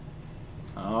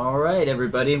All right,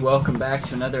 everybody, welcome back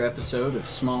to another episode of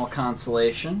Small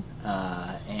Consolation,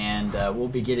 and we'll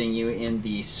be getting you in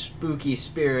the spooky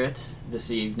spirit this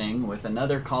evening with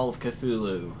another Call of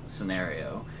Cthulhu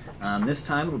scenario. This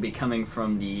time it'll be coming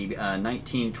from the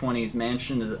 1920s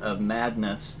Mansion of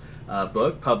Madness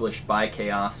book published by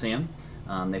Chaosium.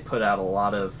 They put out a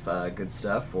lot of good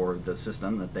stuff for the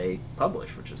system that they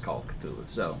publish, which is called Cthulhu.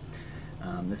 So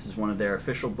this is one of their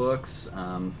official books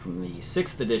from the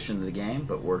 6th edition of the game,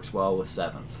 but works well with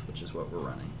 7th, which is what we're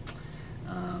running.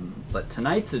 But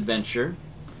tonight's adventure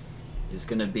is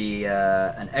going to be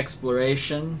an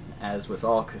exploration, as with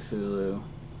all Cthulhu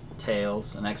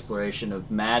tales, an exploration of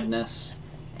madness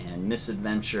and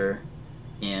misadventure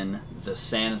in the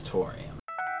sanatorium.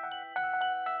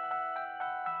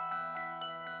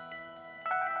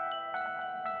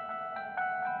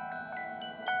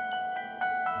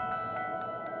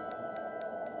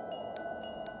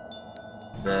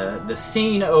 The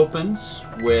scene opens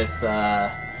with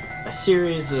a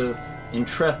series of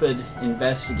intrepid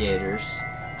investigators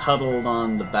huddled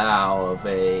on the bow of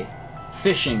a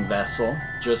fishing vessel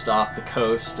just off the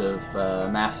coast of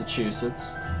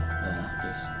Massachusetts.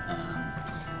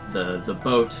 The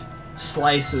boat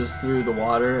slices through the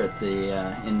water at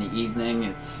in the evening.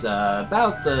 It's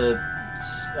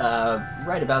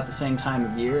right about the same time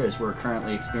of year as we're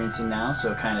currently experiencing now,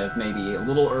 so kind of maybe a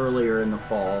little earlier in the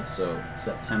fall, so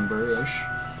September-ish.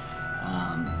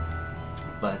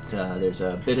 But there's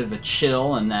a bit of a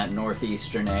chill in that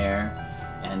northeastern air,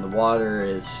 and the water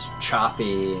is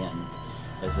choppy, and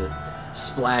as it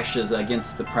splashes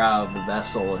against the prow of the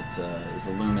vessel, it is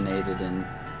illuminated in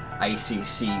icy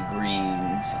sea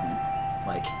greens and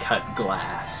like cut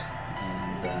glass.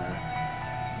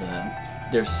 And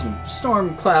there's some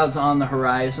storm clouds on the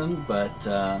horizon, but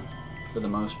for the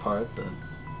most part,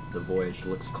 the voyage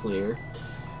looks clear.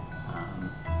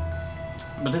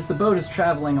 But as the boat is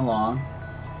traveling along,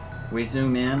 we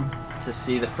zoom in to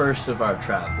see the first of our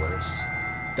travelers,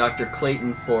 Dr.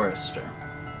 Clayton Forrester.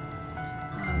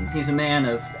 He's a man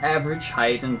of average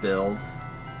height and build,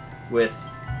 with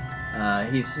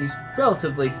he's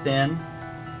relatively thin,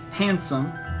 handsome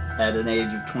at an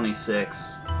age of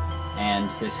 26,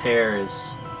 and his hair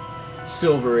is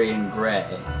silvery and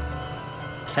gray,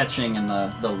 catching in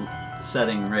the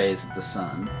setting rays of the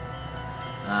sun.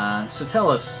 So tell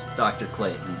us, Dr.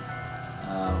 Clayton,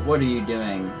 what are you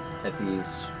doing at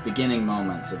these beginning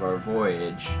moments of our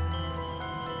voyage?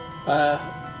 I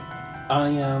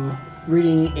am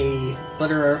reading a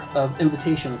letter of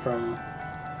invitation from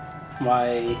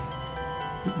my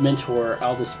mentor,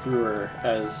 Aldous Brewer,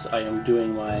 as I am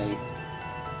doing my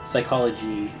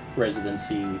psychology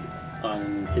residency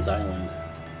on his island.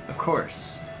 Of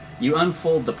course. You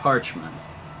unfold the parchment,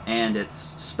 and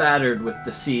it's spattered with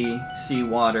the sea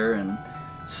water and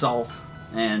salt,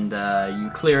 and you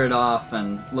clear it off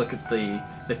and look at the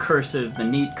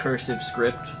neat cursive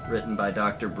script written by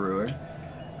Dr. Brewer.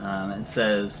 It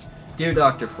says, "Dear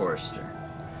Dr. Forrester,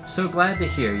 so glad to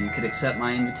hear you could accept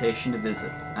my invitation to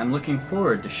visit. I'm looking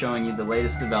forward to showing you the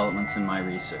latest developments in my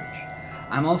research.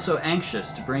 I'm also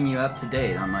anxious to bring you up to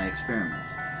date on my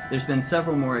experiments. There's been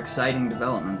several more exciting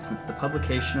developments since the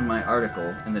publication of my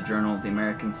article in the Journal of the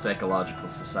American Psychological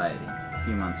Society a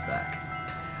few months back.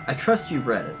 I trust you've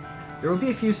read it. There will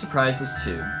be a few surprises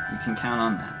too. You can count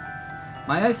on that.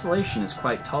 My isolation is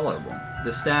quite tolerable.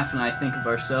 The staff and I think of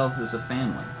ourselves as a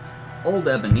family. Old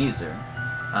Ebenezer,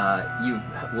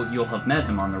 you'll have met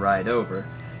him on the ride over,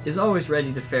 is always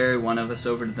ready to ferry one of us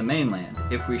over to the mainland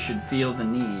if we should feel the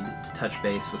need to touch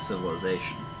base with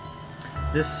civilization.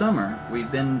 This summer,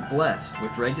 we've been blessed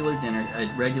with a regular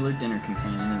dinner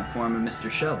companion in the form of Mr.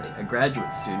 Shelley, a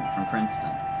graduate student from Princeton.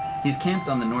 He's camped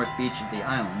on the north beach of the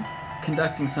island,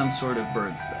 conducting some sort of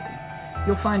bird study.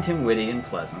 You'll find him witty and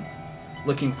pleasant.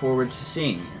 Looking forward to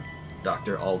seeing you,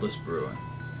 Dr. Aldous Brewer."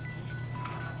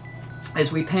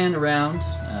 As we pan around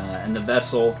and the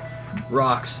vessel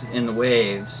rocks in the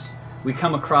waves, we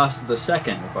come across the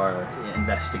second of our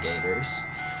investigators.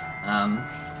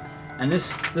 And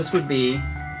this would be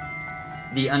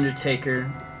the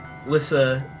Undertaker,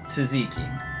 Lissa Tziki.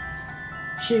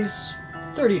 She's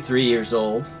 33 years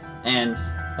old and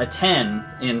a 10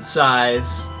 in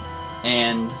size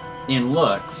and in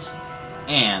looks,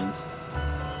 and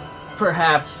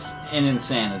perhaps in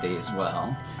insanity as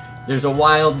well. There's a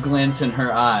wild glint in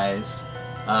her eyes,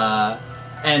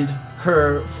 and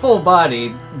her full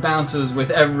body bounces with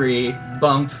every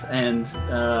bump and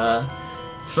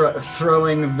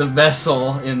throwing the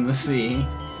vessel in the sea.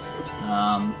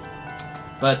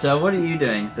 But what are you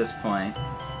doing at this point,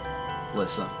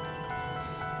 Lissa?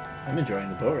 I'm enjoying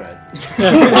the boat ride.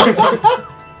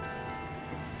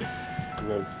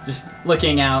 Gross. Just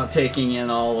looking out, taking in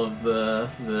all of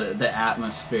the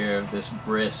atmosphere of this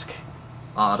brisk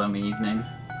autumn evening.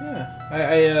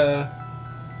 Yeah,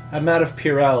 I'm out of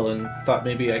Purell and thought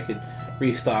maybe I could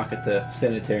restock at the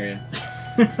sanitarium.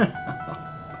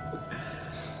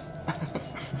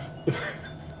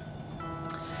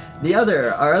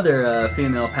 Our other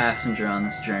female passenger on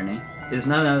this journey is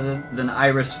none other than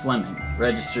Iris Fleming,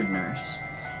 registered nurse.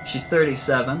 She's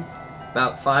 37,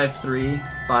 about 5'3",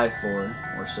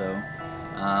 5'4", or so.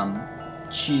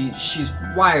 She's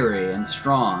wiry and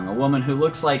strong, a woman who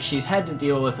looks like she's had to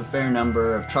deal with a fair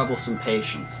number of troublesome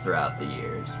patients throughout the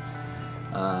years.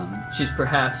 She's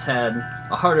perhaps had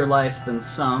a harder life than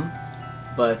some,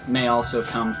 but may also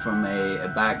come from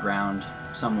a background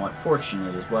somewhat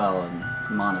fortunate as well, and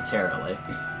monetarily.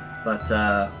 But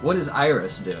what is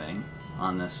Iris doing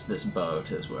on this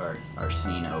boat as our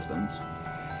scene opens?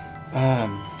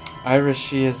 Iris,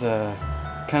 she is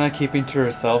kind of keeping to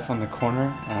herself on the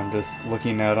corner, just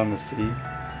looking out on the sea.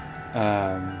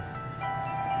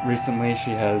 Recently,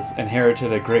 she has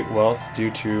inherited a great wealth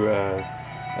due to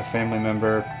a family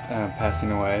member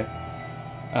passing away.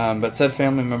 But said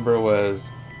family member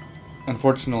was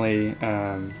unfortunately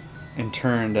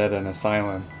interned at an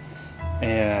asylum,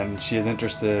 and she is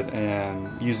interested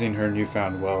in using her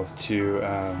newfound wealth to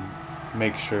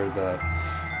make sure that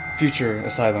future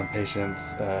asylum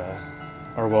patients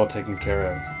are well taken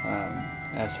care of,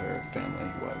 as her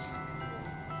family was.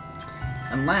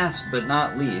 And last but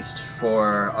not least,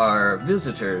 for our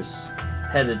visitors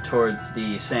headed towards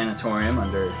the sanatorium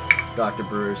under Dr.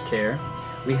 Brewer's care,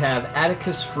 we have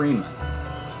Atticus Freeman.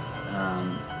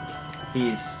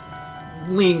 He's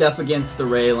leaned up against the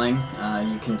railing.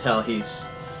 You can tell he's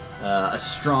a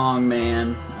strong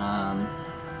man,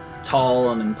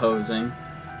 tall and imposing.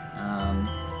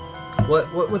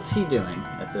 What's he doing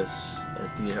at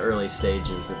the early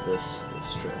stages of this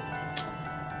trip?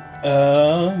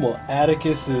 Well,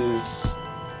 Atticus is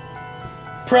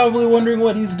probably wondering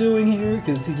what he's doing here,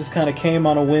 because he just kind of came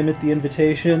on a whim at the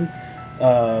invitation.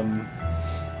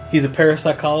 He's a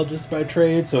parapsychologist by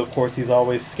trade, so of course he's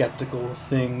always skeptical of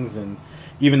things, and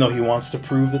even though he wants to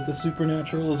prove that the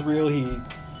supernatural is real,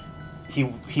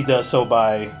 he does so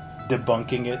by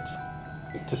debunking it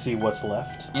to see what's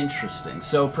left. Interesting.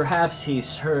 So perhaps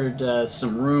he's heard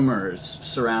some rumors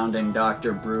surrounding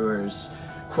Dr. Brewer's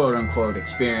quote-unquote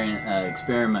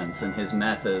experiments and his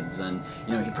methods, and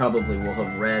he probably will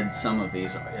have read some of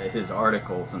his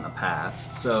articles in the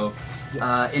past. So,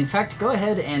 Yes. In fact, go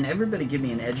ahead and everybody give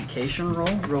me an education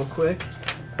roll real quick.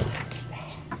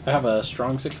 I have a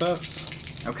strong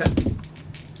success. Okay.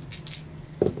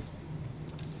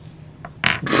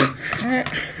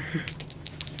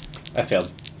 I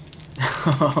failed.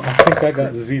 I think I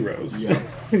got zeros. Yeah.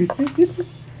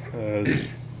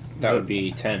 That would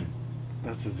be 10.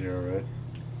 That's a 0, right?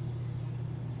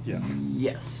 Yeah.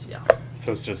 Yes. Yeah.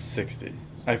 So it's just 60.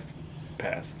 I've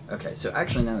passed. Okay. So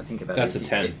actually, now that I think about That's it, a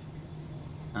 10.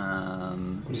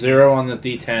 0 on the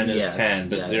D10 is Yes, 10,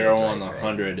 but yeah, 0 that's on right, the right.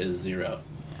 100 is 0.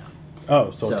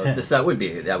 Oh, so 10. that would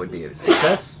be a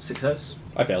success.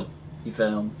 I failed. You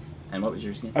failed. And what was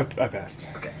yours again? I passed.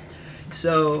 Okay.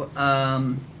 So,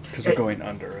 Because we're going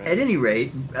under, right? at any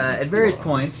rate, at various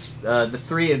points, the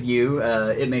three of you,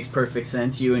 it makes perfect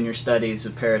sense, you and your studies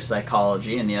of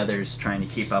parapsychology and the others trying to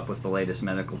keep up with the latest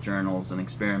medical journals and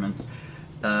experiments,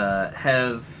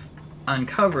 have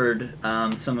uncovered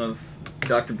some of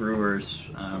Dr. Brewer's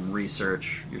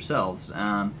research yourselves.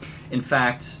 In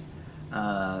fact,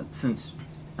 since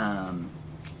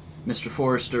Mr.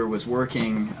 Forrester was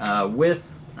working with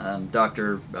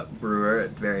Dr. Brewer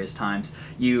at various times,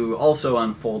 you also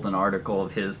unfold an article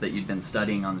of his that you'd been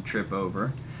studying on the trip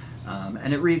over,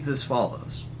 and it reads as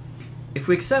follows. If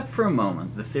we accept for a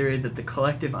moment the theory that the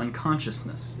collective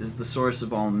unconsciousness is the source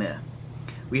of all myth,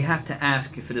 we have to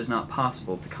ask if it is not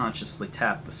possible to consciously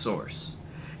tap the source.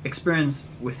 Experience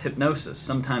with hypnosis,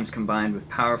 sometimes combined with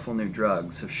powerful new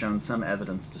drugs, have shown some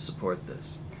evidence to support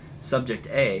this. Subject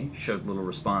A showed little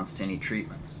response to any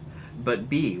treatments, but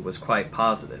B was quite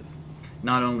positive.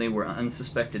 Not only were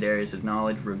unsuspected areas of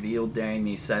knowledge revealed during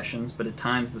these sessions, but at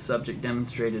times the subject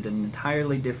demonstrated an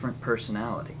entirely different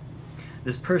personality.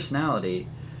 This personality,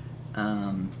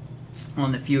 on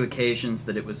the few occasions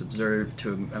that it was observed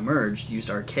to emerge, used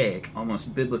archaic,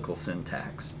 almost biblical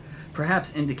syntax,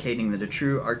 perhaps indicating that a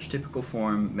true archetypical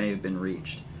form may have been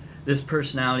reached. This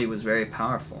personality was very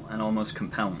powerful and almost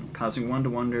compelling, causing one to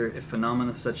wonder if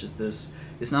phenomena such as this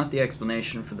is not the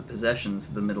explanation for the possessions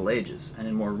of the Middle Ages, and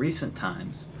in more recent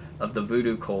times, of the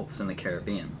voodoo cults in the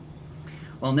Caribbean.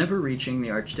 While never reaching the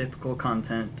archetypical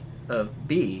content of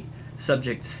B,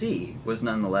 subject C was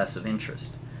nonetheless of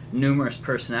interest. Numerous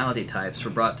personality types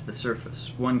were brought to the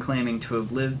surface, one claiming to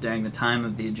have lived during the time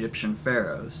of the Egyptian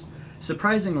pharaohs.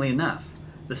 Surprisingly enough,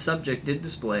 the subject did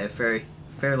display a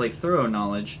fairly thorough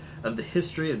knowledge of the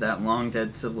history of that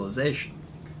long-dead civilization,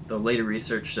 though later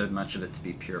research showed much of it to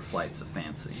be pure flights of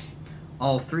fancy.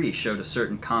 All three showed a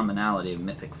certain commonality of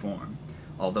mythic form,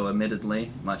 although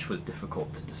admittedly much was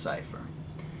difficult to decipher.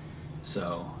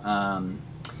 So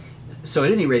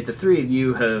at any rate, the three of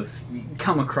you have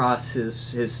come across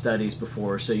his studies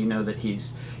before, so you know that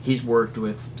he's worked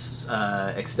with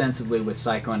extensively with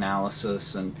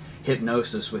psychoanalysis and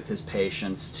hypnosis with his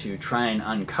patients to try and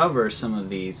uncover some of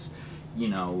these,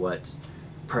 what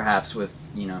perhaps with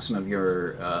some of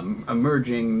your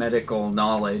emerging medical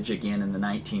knowledge again in the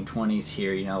 1920s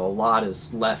here, a lot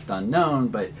is left unknown,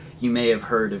 but you may have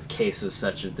heard of cases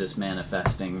such as this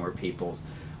manifesting where people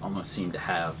almost seem to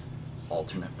have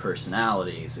alternate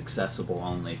personalities accessible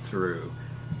only through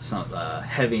some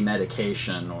heavy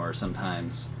medication or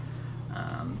sometimes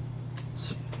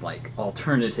like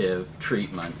alternative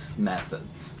treatment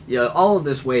methods. All of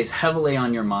this weighs heavily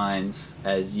on your minds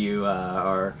as you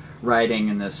are riding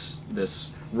in this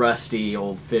rusty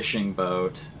old fishing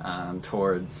boat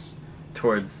towards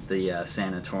the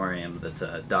sanatorium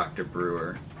that Dr.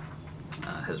 Brewer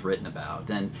has written about,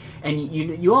 and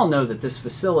you all know that this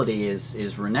facility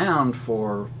is renowned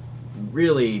for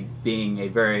really being a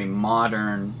very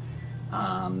modern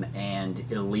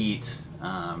and elite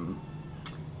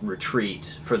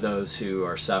retreat for those who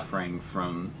are suffering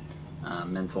from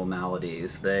mental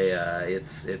maladies.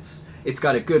 It's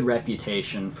got a good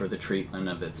reputation for the treatment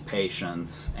of its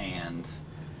patients, and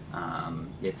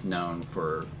it's known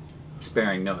for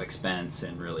sparing no expense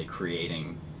in really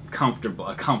creating a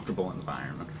comfortable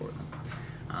environment for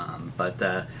them. But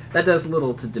that does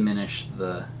little to diminish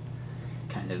the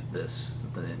kind of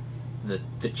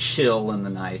the chill in the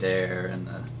night air and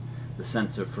the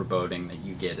sense of foreboding that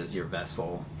you get as your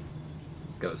vessel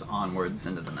goes onwards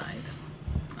into the night.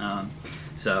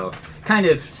 So kind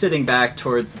of sitting back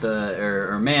towards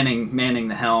or manning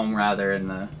the helm rather in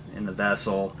the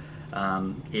vessel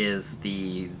is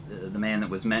the man that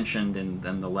was mentioned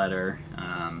in the letter,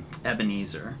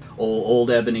 Ebenezer. Old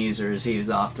Ebenezer, as he was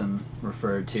often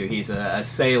referred to. He's a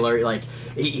sailor. Like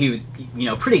he was,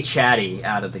 pretty chatty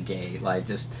out of the gate. Like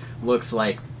just looks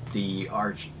like the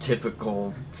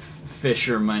archetypical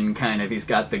fisherman kind of. He's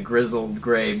got the grizzled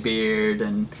gray beard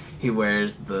and he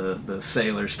wears the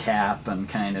sailor's cap and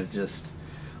kind of just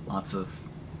lots of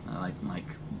like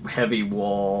heavy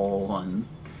wool and.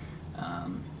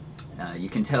 You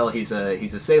can tell he's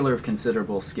a sailor of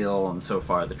considerable skill, and so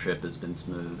far the trip has been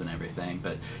smooth and everything.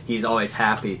 But he's always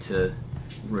happy to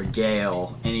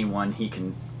regale anyone he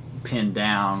can pin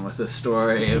down with a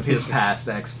story of his past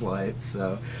exploits.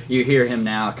 So you hear him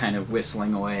now kind of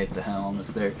whistling away at the helm.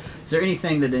 Is there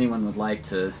anything that anyone would like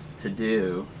to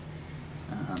do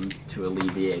to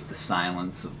alleviate the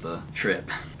silence of the trip?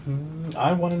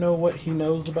 I want to know what he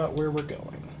knows about where we're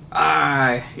going.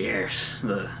 Yes,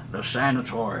 the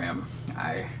sanatorium.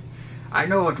 I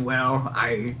know it well.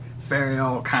 I ferry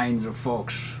all kinds of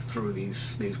folks through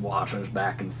these waters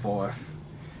back and forth.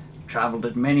 Traveled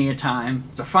it many a time.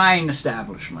 It's a fine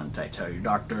establishment, I tell you.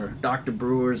 Dr.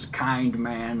 Brewer's a kind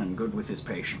man and good with his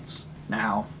patients.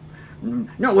 Now,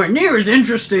 nowhere near as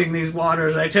interesting, these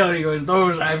waters, I tell you, as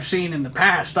those I've seen in the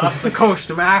past off the coast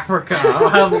of Africa. I'll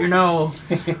have you know.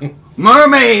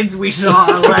 Mermaids we saw,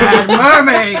 lad.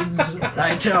 Mermaids,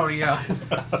 I tell you.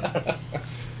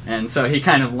 And so he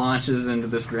kind of launches into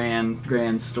this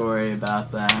grand story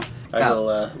about that. I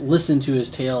will listen to his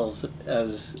tales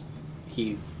as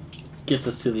he gets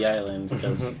us to the island,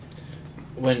 because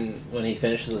when he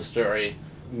finishes the story,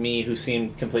 me, who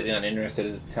seemed completely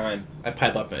uninterested at the time, I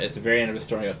pipe up at the very end of the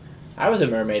story and goes, I was a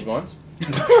mermaid once.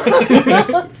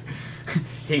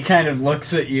 He kind of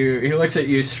looks at you. He looks at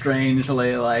you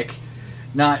strangely,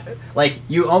 not like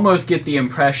you almost get the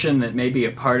impression that maybe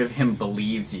a part of him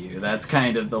believes you. That's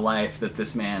kind of the life that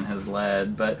this man has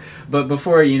led. But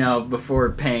before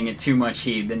paying it too much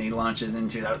heed, then he launches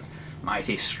into that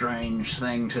mighty strange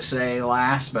thing to say,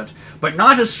 lass, but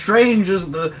not as strange as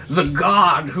the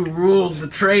god who ruled the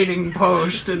trading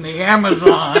post in the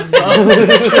Amazons.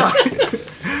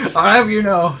 I'll have you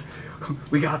know,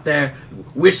 we got there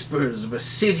whispers of a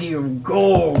city of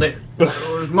gold. It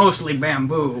was mostly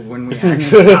bamboo when we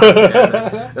actually got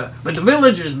there. But the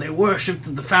villagers, they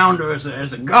worshipped the founder as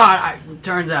a god. It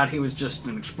turns out he was just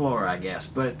an explorer, I guess.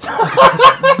 But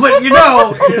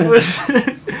it was...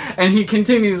 And he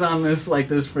continues on this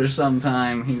for some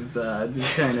time. He's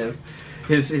just kind of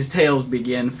his tales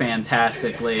begin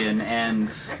fantastically and end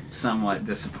somewhat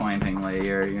disappointingly.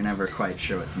 You're never quite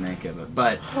sure what to make of it.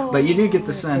 But you do get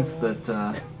the sense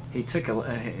that he took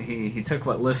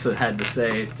what Lissa had to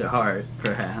say to heart,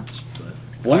 perhaps. But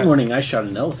One morning I shot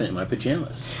an elephant in my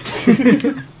pajamas.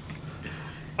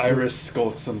 Iris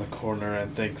skulks in the corner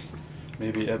and thinks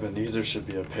maybe Ebenezer should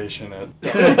be a patient at.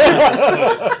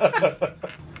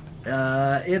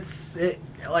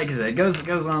 Like I said, it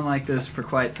goes on like this for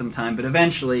quite some time, but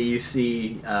eventually you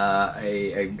see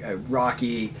a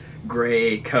rocky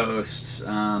gray coast.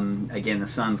 Again, the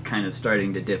sun's kind of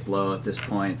starting to dip low at this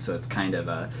point, so it's kind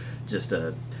of just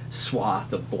a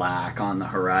swath of black on the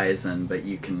horizon, but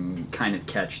you can kind of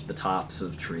catch the tops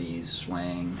of trees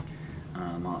swaying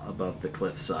above the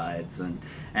cliff sides, and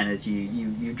as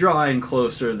you draw in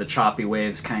closer, the choppy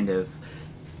waves kind of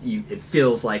it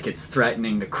feels like it's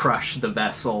threatening to crush the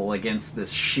vessel against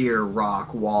this sheer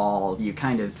rock wall. You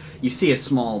see a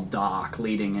small dock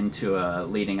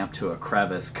leading up to a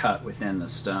crevice cut within the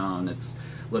stone. It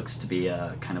looks to be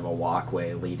a kind of a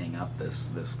walkway leading up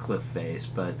this cliff face,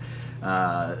 but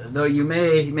though you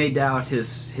may doubt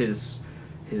his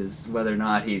whether or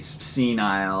not he's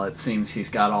senile, it seems he's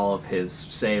got all of his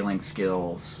sailing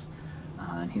skills,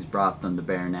 and he's brought them to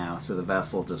bear now. So the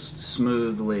vessel just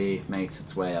smoothly makes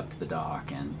its way up to the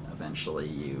dock, and eventually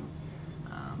you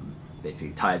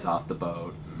basically ties off the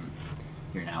boat. And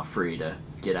you're now free to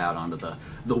get out onto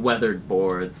the weathered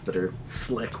boards that are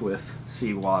slick with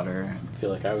seawater. I feel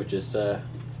like I would just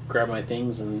grab my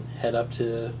things and head up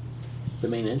to the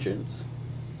main entrance.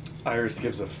 Iris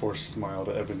gives a forced smile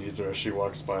to Ebenezer as she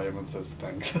walks by him and says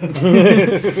thanks.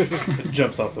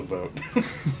 Jumps off the boat.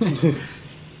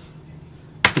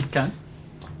 Okay.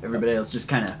 Everybody else just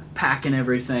kind of packing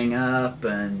everything up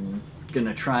and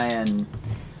gonna try and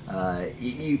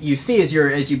you see as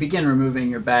you begin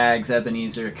removing your bags,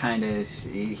 Ebenezer kind of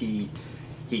he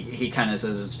kind of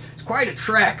says it's quite a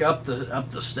trek up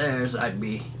the stairs. I'd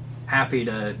be happy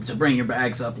to bring your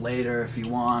bags up later if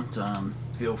you want.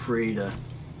 Feel free to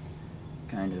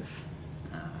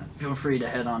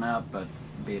head on up, but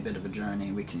it'll be a bit of a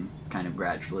journey. We can kind of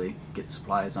gradually get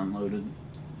supplies unloaded.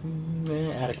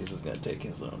 Atticus is gonna take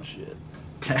his own shit.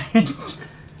 Okay.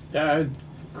 Yeah, I would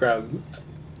grab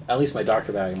at least my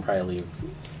doctor bag and probably leave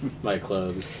my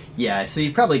clothes. Yeah, so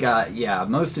you've probably got,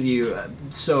 most of you,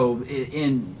 so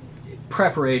in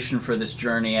preparation for this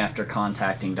journey after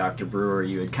contacting Dr. Brewer,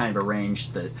 you had kind of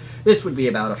arranged that this would be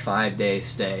about a 5-day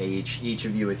stay, each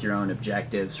of you with your own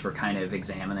objectives for kind of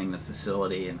examining the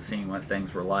facility and seeing what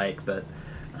things were like, but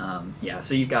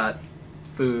so you've got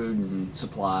food and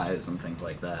supplies and things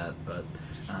like that, but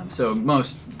so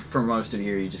for most of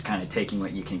you, you're just kind of taking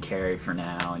what you can carry for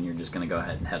now, and you're just going to go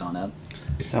ahead and head on up.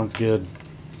 Sounds good.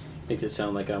 Makes it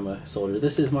sound like I'm a soldier.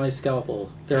 This is my scalpel.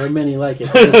 There are many like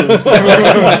it. This one's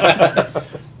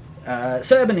mine.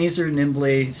 So Ebenezer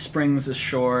nimbly springs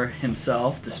ashore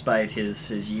himself, despite his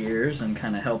years, and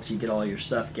kind of helps you get all your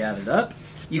stuff gathered up.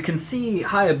 You can see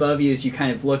high above you as you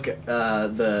kind of look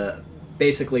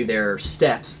basically there are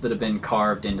steps that have been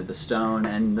carved into the stone,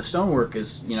 and the stonework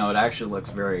is, it actually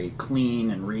looks very clean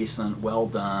and recent, well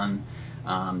done.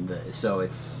 So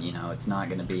it's, it's not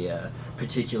going to be a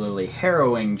particularly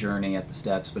harrowing journey at the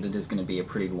steps, but it is going to be a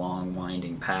pretty long,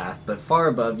 winding path. But far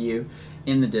above you,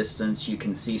 in the distance, you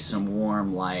can see some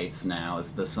warm lights now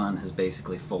as the sun has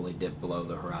basically fully dipped below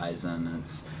the horizon, and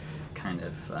it's kind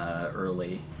of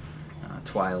early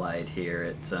twilight here.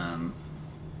 It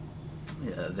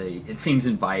seems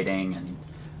inviting, and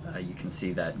you can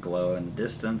see that glow in the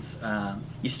distance.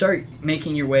 You start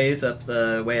making your ways up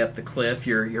the cliff.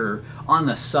 You're on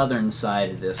the southern side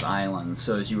of this island,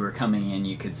 so as you were coming in,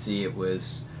 you could see it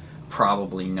was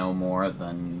probably no more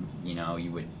than,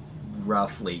 you would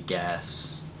roughly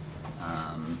guess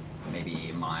maybe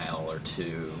a mile or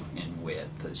two in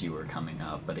width as you were coming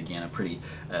up. But again, a pretty,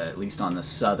 at least on the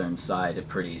southern side, a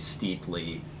pretty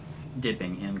steeply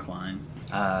dipping incline.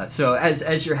 So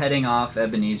as you're heading off,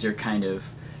 Ebenezer kind of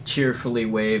cheerfully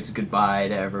waves goodbye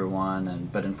to everyone,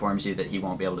 but informs you that he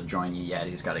won't be able to join you yet.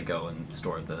 He's got to go and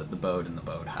store the boat in the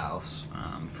boathouse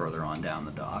further on down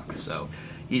the dock. So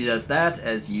he does that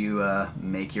as you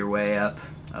make your way up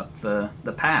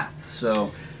the path.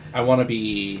 So I want to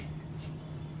be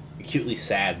acutely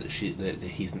sad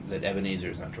that Ebenezer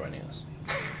is not joining us.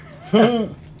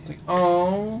 It's like,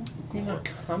 oh, you're not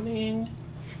coming.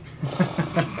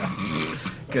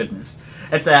 Goodness.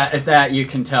 At that you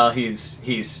can tell he's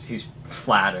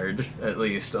flattered, at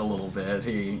least a little bit.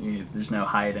 He there's no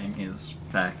hiding his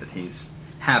fact that he's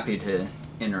happy to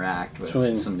interact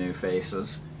with some new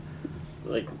faces.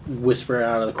 Like whisper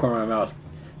out of the corner of my mouth,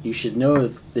 You should know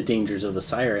the dangers of the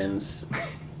sirens.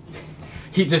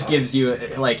 He just gives you,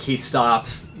 like, he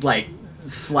stops, like,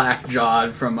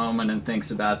 slack-jawed for a moment and thinks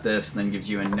about this, then gives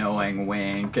you a knowing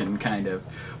wink and kind of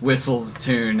whistles a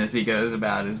tune as he goes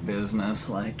about his business,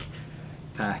 like,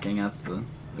 packing up the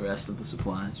rest of the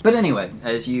supplies. But anyway,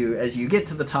 as you get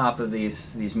to the top of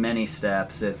these many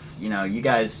steps, it's, you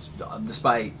guys,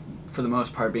 despite, for the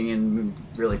most part, being in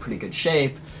really pretty good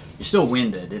shape, you're still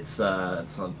winded. It's a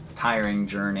tiring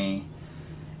journey,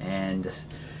 and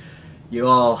you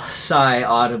all sigh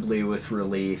audibly with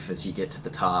relief as you get to the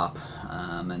top,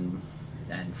 and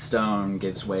stone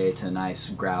gives way to a nice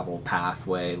gravel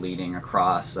pathway leading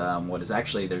across what is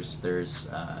actually there is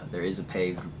a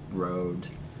paved road,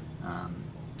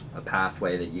 a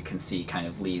pathway that you can see kind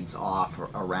of leads off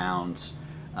around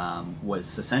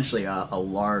was essentially a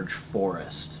large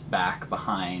forest back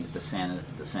behind the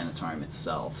sanatorium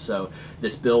itself. So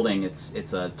this building,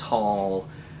 it's a tall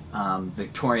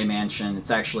Victorian mansion.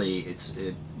 It's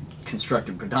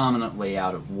constructed predominantly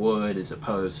out of wood as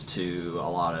opposed to a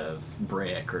lot of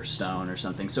brick or stone or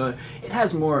something. So it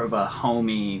has more of a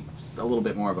little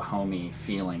bit more of a homey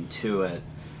feeling to it,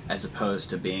 as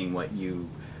opposed to being what you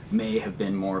may have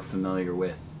been more familiar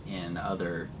with in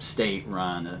other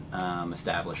state-run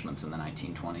establishments in the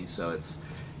 1920s. So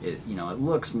it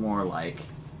looks more like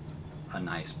a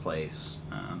nice place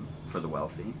for the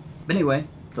wealthy. But anyway,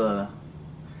 the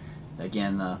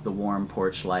warm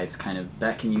porch lights kind of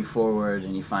beckon you forward,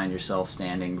 and you find yourself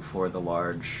standing before the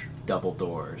large double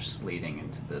doors leading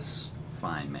into this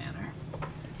fine manor.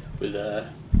 We'd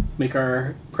make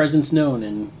our presence known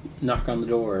and knock on the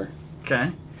door.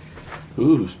 Okay.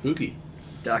 Ooh, spooky.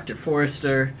 Dr.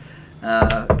 Forrester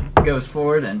goes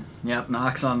forward and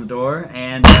knocks on the door,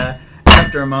 and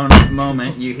after a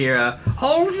moment you hear a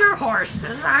 "Hold your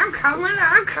horses, I'm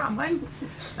coming,"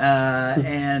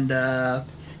 and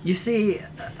you see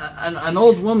an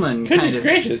old woman Goodness kind of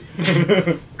gracious.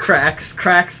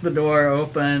 cracks the door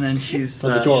open, and she's So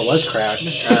the door was cracked.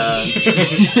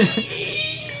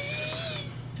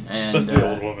 and That's the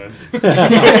old woman.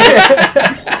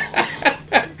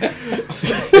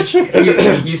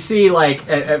 you see, like,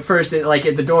 at first,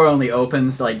 the door only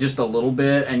opens, like, just a little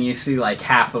bit, and you see, like,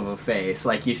 half of a face.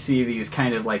 Like, you see these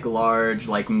kind of, like, large,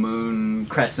 like,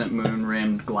 crescent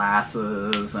moon-rimmed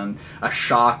glasses, and a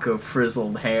shock of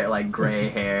frizzled hair, like, gray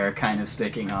hair kind of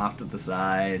sticking off to the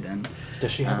side. And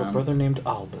Does she have a brother named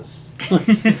Albus? Sorry,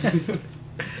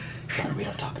 we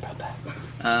don't talk about that.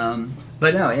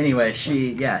 But no, anyway, so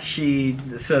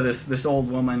this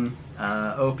old woman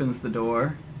opens the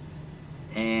door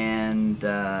and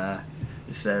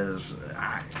says,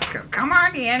 "Come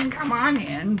on in,"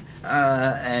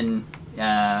 and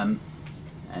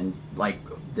like,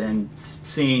 then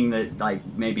seeing that, like,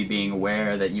 maybe being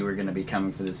aware that you were going to be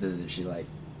coming for this visit, she, like,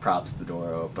 props the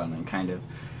door open and kind of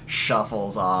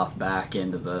shuffles off back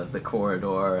into the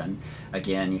corridor, and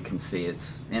again you can see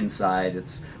it's inside.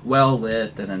 It's well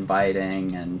lit and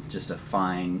inviting, and just a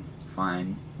fine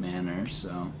manner.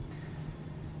 So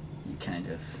you kind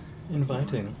of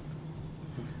Inviting.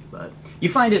 but you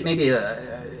find it maybe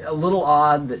a little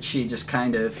odd that she just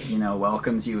kind of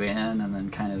welcomes you in and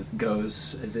then kind of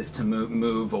goes as if to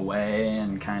move away,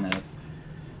 and kind of,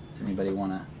 does anybody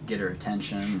want to get her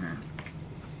attention or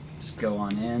just go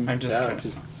on in? I'm just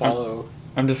follow.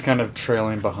 I'm just kind of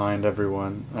trailing behind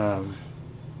everyone,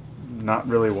 not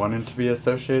really wanting to be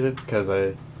associated because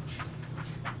I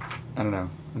don't know.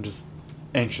 I'm just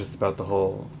anxious about the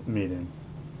whole meeting.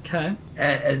 Okay.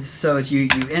 As you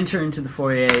enter into the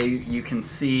foyer, you can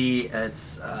see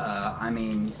it's,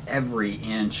 every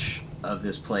inch of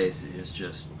this place is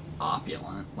just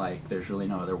opulent. Like, there's really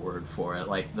no other word for it.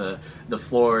 Like, the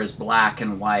floor is black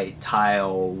and white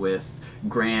tile with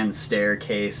grand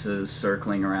staircases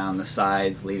circling around the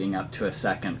sides leading up to a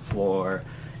second floor,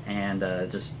 and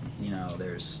there's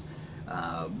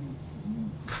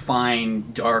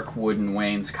fine dark wooden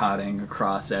wainscoting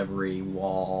across every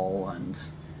wall, and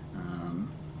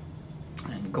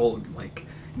gold, like,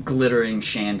 glittering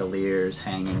chandeliers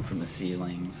hanging from the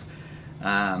ceilings.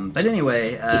 But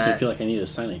anyway, Makes me feel like I need to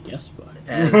sign a guest book.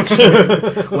 As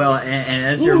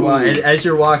you're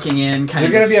walking in, kind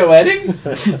Is there of gonna be a wedding?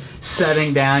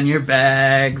 setting down your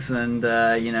bags and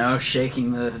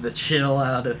shaking the chill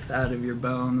out of your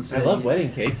bones. I love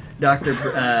wedding cake. Dr.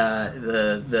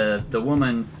 The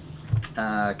woman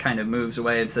kind of moves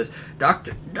away and says,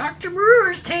 Dr.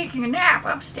 Brewer's taking a nap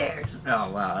upstairs. Oh,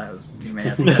 wow, you may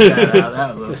have to cut that out.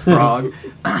 That was a frog.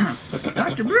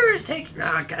 Dr. Brewer's taking...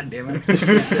 Oh, God damn it.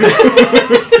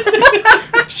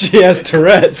 She has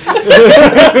Tourette's.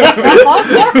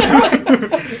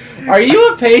 Are you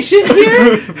a patient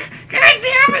here? God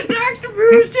damn it, Dr.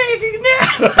 Brew's taking a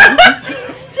nap!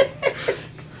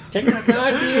 Take a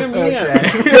goddamn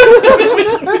nap.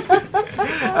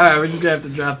 Alright, we're just gonna have to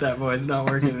drop that voice. It's not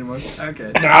working anymore.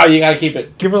 Okay. No, you gotta keep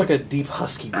it. Give her like a deep,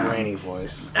 husky granny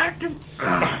voice. Dr.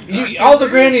 All the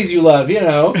grannies you love, you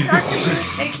know. Dr.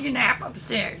 Brew's taking a nap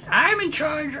upstairs. I'm in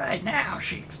charge right now,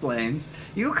 she explains.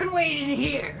 You can wait in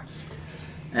here.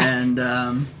 And,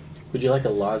 Would you like a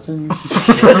lozenge?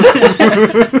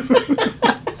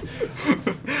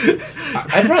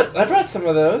 I brought some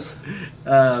of those.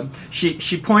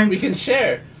 she points... We can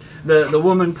share. The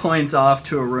woman points off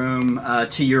to a room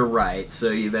to your right,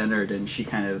 so you've entered, and she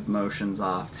kind of motions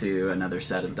off to another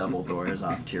set of double doors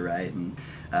off to your right, and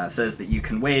says that you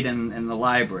can wait in the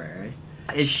library.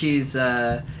 As she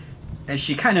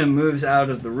kind of moves out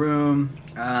of the room,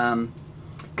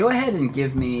 go ahead and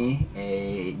give me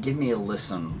a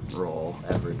listen roll,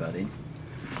 everybody.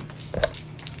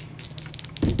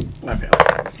 I failed.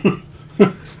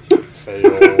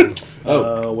 Failed.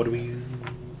 Oh. What do we...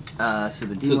 So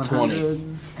the So 20.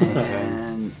 D100s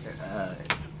and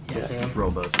yes, just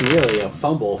roll both. It's really a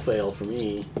fumble fail for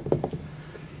me.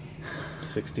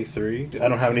 63. I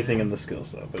don't have anything in the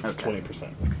skills though, but it's Okay.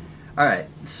 20%. All right,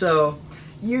 so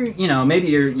maybe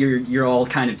you're all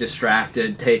kind of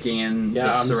distracted, taking in the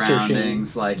I'm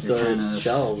surroundings, like you're those kind of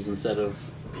shelves instead of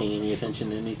paying any attention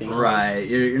to anything else. right.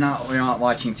 You're not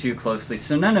watching too closely,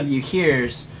 so none of you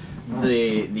hears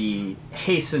the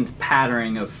hastened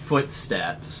pattering of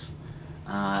footsteps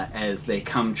as they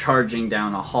come charging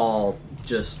down a hall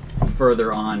just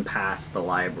further on past the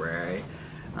library.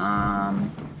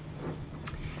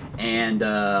 And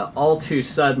all too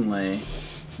suddenly,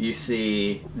 you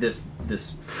see this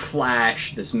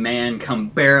flash, this man come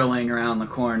barreling around the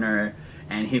corner,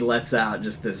 and he lets out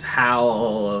just this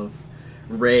howl of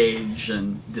rage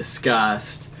and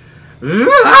disgust. And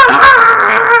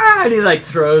he like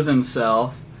throws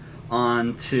himself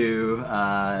onto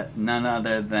none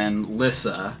other than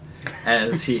Lissa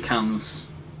as he comes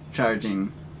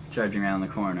charging around the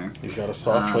corner. He's got a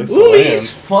soft place to Ooh, land.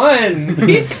 he's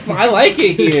fun. I like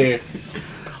it here.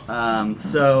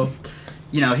 So,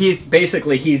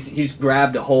 he's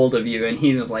grabbed a hold of you, and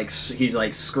he's like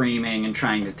screaming and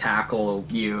trying to tackle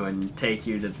you and take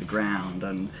you to the ground,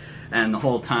 and the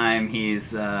whole time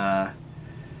he's just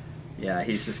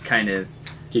kind of.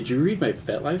 Did you read my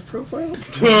FetLife profile?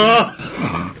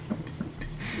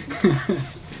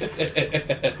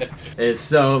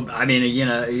 So, I mean, you're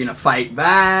gonna fight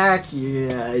back?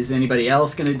 Yeah. Is anybody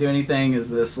else gonna do anything? Is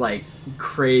this like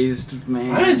crazed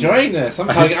man? I'm enjoying this. I'm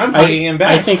hugging him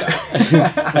back.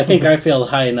 I think I failed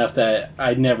high enough that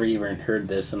I never even heard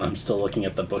this, and I'm still looking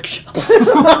at the bookshelf.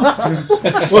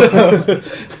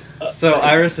 So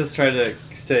Iris has tried to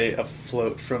stay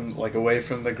afloat from, like, away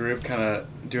from the group, kind of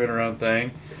doing her own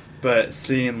thing, but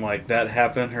seeing like that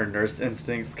happen, her nurse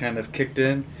instincts kind of kicked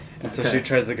in, and so Okay. she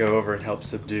tries to go over and help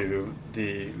subdue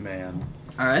the man.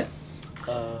 All right.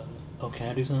 Can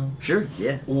I do something? Sure.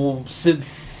 Yeah. Well,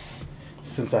 since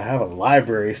I have a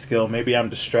library skill, maybe I'm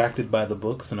distracted by the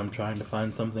books and I'm trying to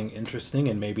find something interesting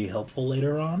and maybe helpful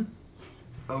later on.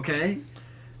 Okay.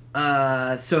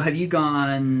 So have you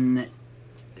gone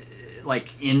like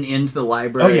into the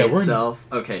library Oh, yeah, we're in- itself?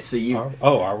 Okay, so you.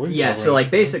 Are we? Yeah, Oh, so right.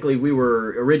 like basically we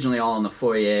were originally all in the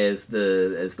foyer as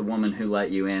the woman who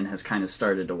let you in has kind of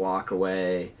started to walk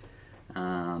away.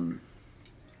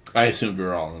 I assumed we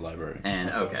were all in the library.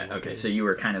 And okay, so you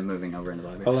were kind of moving over into the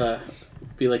library. I'll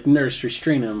be like, nurse,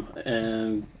 restrain him,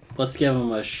 and let's give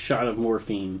him a shot of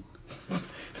morphine.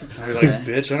 I'd be like,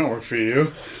 bitch, I don't work for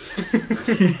you.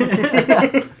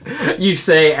 You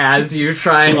say as you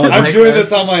try and I'm like doing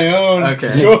this on my own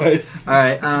Okay. choice. All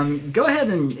right, go ahead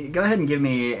and give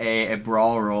me a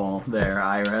brawl roll there,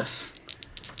 Iris.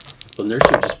 Well, nurse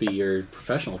would just be your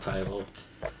professional title.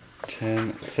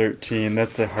 10, 13,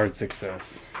 that's a hard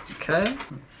success. Okay,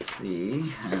 let's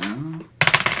see.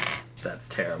 That's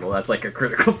terrible. That's like a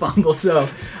critical fumble. So,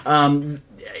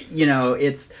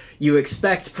 you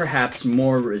expect perhaps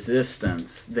more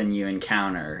resistance than you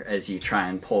encounter as you try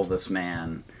and pull this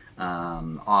man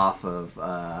off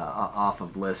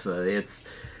of Lissa. It's,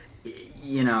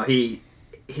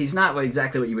 he's not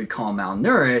exactly what you would call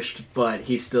malnourished, but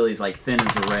he's like thin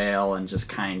as a rail, and just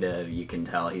kind of, you can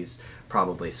tell he's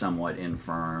probably somewhat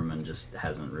infirm and just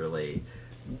hasn't really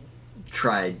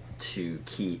tried to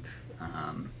keep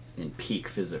in peak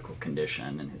physical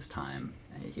condition in his time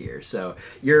here. So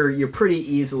you're pretty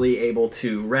easily able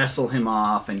to wrestle him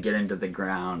off and get him to the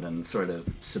ground and sort of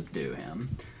subdue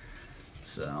him.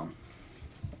 So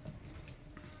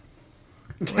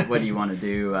what do you want to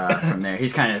do from there?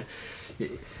 He's kind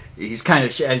he's kind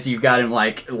of, as you've got him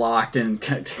like locked in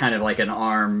kind of like an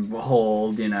arm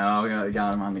hold,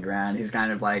 got him on the ground. He's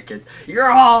kind of like,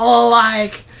 you're all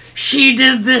alike. She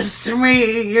did this to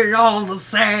me. You're all the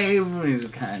same. He's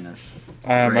kind of.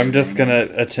 I'm just gonna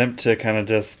attempt to kind of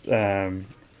just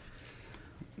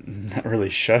not really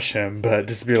shush him, but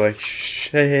just be like, shh,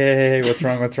 hey, what's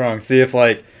wrong? See if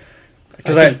like,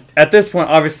 because at this point,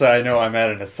 obviously I know I'm at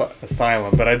an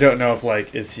asylum, but I don't know if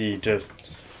like, is he just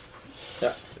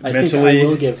I mentally? think I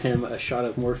will give him a shot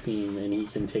of morphine and he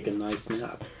can take a nice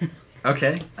nap.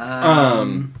 Okay.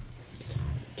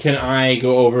 Can I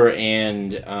go over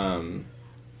and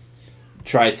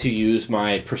try to use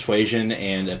my persuasion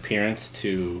and appearance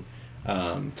to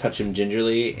touch him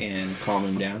gingerly and calm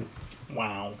him down?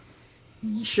 Wow.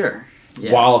 Sure.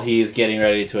 Yeah. While he's getting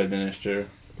ready to administer.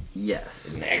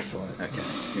 Yes. Excellent. Okay.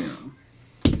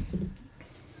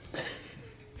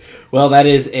 Well, that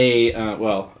is a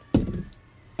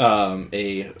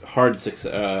hard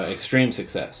extreme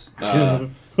success.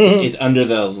 It's under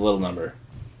the little number.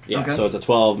 Yeah, Okay. so it's a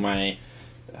 12. My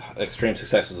extreme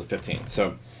success was a 15.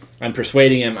 So I'm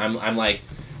persuading him. I'm like,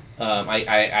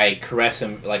 I caress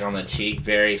him like on the cheek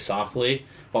very softly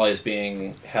while he's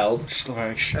being held.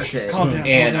 Okay. Calm down.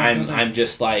 And I'm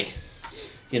just like,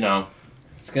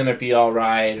 it's gonna be all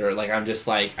right, or like I'm just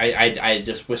like I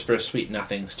just whisper sweet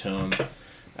nothings to him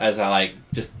as I like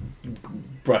just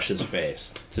brush his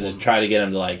face to just try to get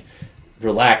him to like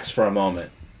relax for a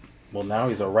moment. Well, now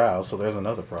he's aroused, so there's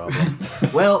another problem.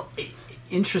 Well,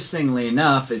 interestingly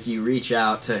enough, as you reach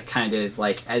out to kind of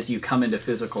like, as you come into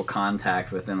physical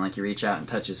contact with him, like you reach out and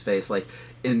touch his face, like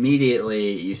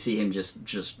immediately you see him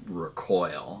just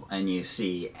recoil, and you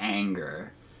see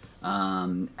anger.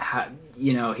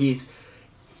 He's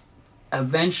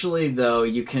eventually, though,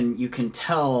 you can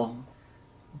tell.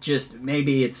 Just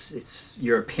maybe it's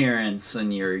your appearance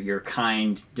and your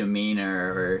kind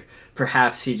demeanor, or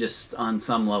perhaps he just on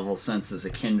some level senses a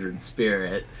kindred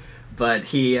spirit. But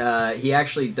he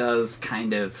actually does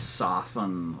kind of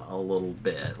soften a little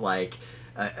bit. Like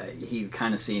you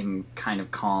kind of see him kind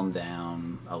of calm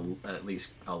down at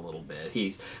least a little bit. At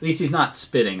least he's not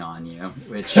spitting on you,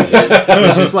 which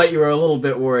is what you were a little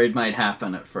bit worried might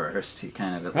happen at first. He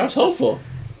kind of That was hopeful.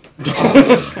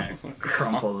 kind of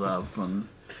crumples up and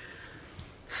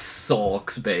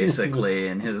sulks basically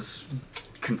in his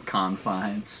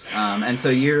confines. And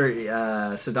so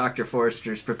so Dr.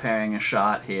 Forrester's preparing a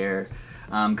shot here.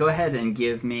 Go ahead and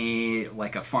give me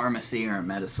like a pharmacy or a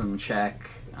medicine check,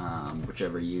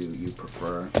 whichever you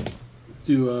prefer.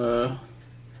 Do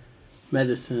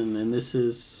medicine, and this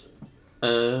is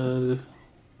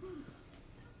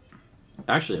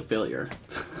actually a failure.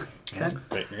 Okay.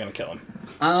 Great, you're gonna kill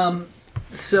him.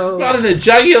 So Not in the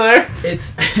jugular.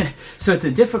 it's it's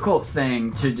a difficult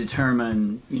thing to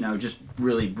determine, just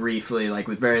really briefly, like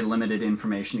with very limited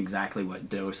information, exactly what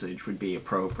dosage would be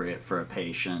appropriate for a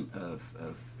patient of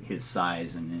his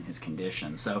size and in his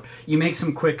condition. So you make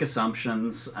some quick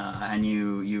assumptions, and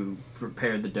you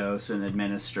prepare the dose and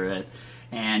administer it,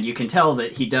 and you can tell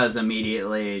that he does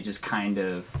immediately just kind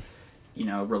of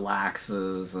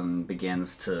relaxes and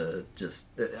begins to just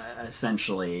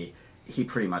essentially. He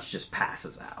pretty much just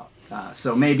passes out.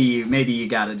 So maybe you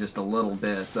got it just a little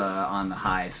bit on the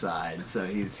high side. So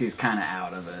he's kind of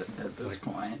out of it at this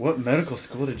point. What medical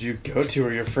school did you go to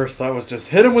where your first thought was just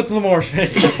hit him with the morphine?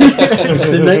 It's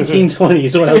the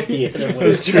 1920s. What else do you hit him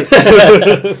with? You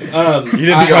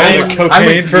didn't try the I cocaine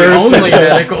went to the first? only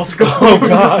medical school. Oh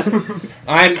God!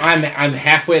 I'm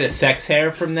halfway to sex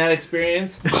hair from that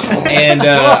experience, and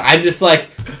I'm just like,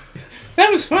 that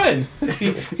was fun.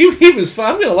 He was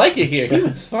fun. I'm gonna like it here. He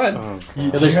was fun. Do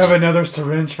you have another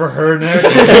syringe for her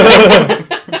next?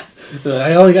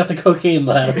 I only got the cocaine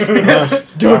left.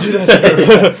 Don't do that to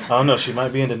her. I don't know, she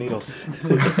might be into needles.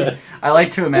 I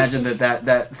like to imagine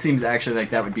that seems actually like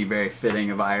that would be very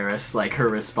fitting of Iris. Like her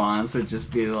response would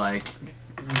just be like,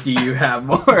 "Do you have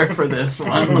more for this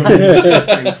one?" Like, that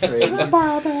seems crazy.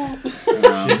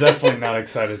 She's definitely not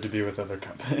excited to be with other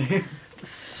company.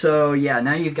 So yeah,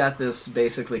 now you've got this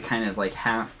basically kind of like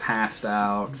half passed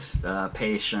out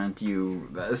patient, you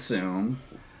assume,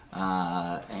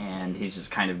 and he's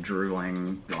just kind of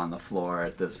drooling on the floor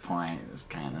at this point. It's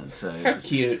kind of How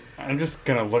cute. I'm just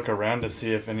gonna look around to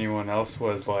see if anyone else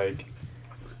was like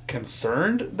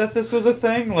concerned that this was a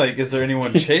thing. Like, is there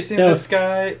anyone chasing No. this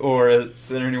guy, or is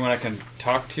there anyone I can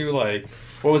talk to? Like,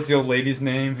 what was the old lady's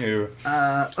name who?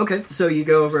 Okay, so you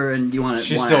go over and you want to.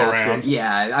 She's still ask around. Her,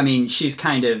 yeah, I mean, she's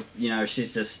kind of,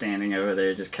 she's just standing over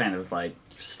there, just kind of like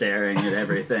staring at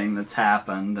everything that's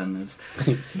happened, and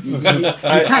you kind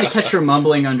of catch her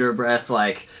mumbling under her breath,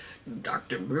 like,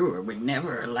 Dr. Brewer would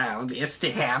never allow this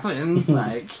to happen.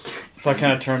 Like, So I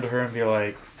kind of turn to her and be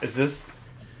like, "Is this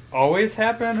always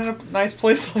happen in a nice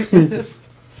place like this?"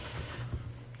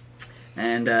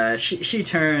 and she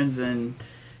turns and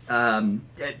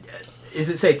is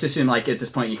it safe to assume, like, at this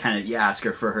point you ask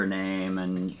her for her name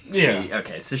and Yeah.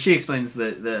 okay, so she explains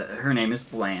that her name is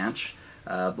Blanche,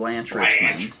 Blanche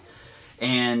Richmond.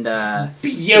 And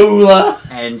Viola.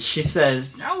 and she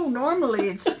says, "No, normally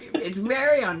it's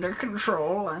very under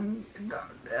control, and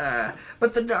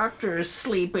but the doctor is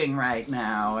sleeping right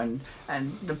now, and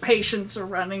the patients are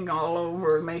running all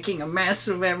over, making a mess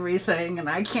of everything, and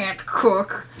I can't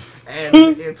cook, and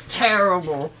it's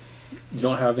terrible." You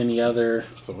don't have any other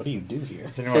So what do you do here?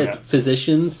 Does anyone got-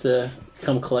 physicians to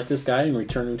come collect this guy and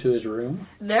return him to his room?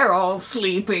 They're all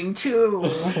sleeping too.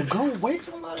 Go wake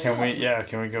somebody Can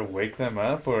up. we go wake them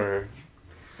up, or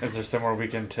is there somewhere we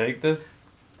can take this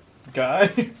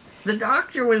guy? The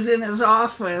doctor was in his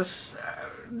office.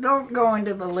 Don't go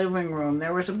into the living room.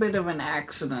 There was a bit of an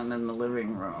accident in the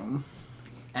living room.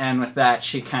 And with that,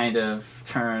 she kind of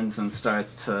turns and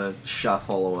starts to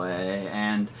shuffle away.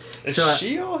 And Is so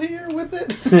she all here with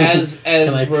it? As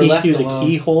Can I we're peek left through the alone.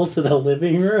 keyhole to the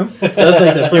living room? That's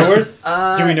like the first.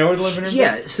 Do we know where the living room?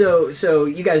 Yeah, so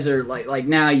you guys are like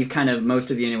now you've kind of,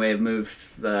 most of you anyway, have moved.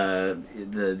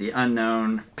 The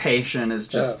unknown patient is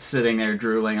just Oh. sitting there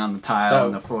drooling on the tile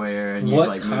in Oh. the foyer, and you What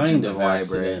like moved kind into of the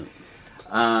library. accident?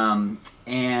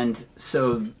 And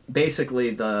so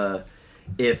basically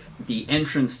if the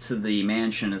entrance to the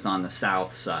mansion is on the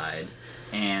south side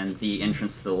and the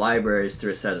entrance to the library is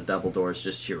through a set of double doors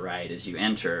just to your right as you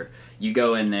enter, you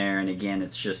go in there, and again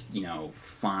it's just,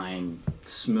 fine,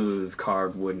 smooth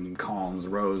carved wooden columns,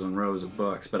 rows and rows of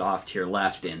books, but off to your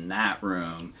left in that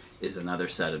room is another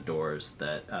set of doors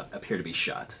that appear to be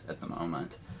shut at the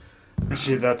moment.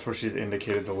 That's where she's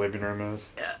indicated the living room is.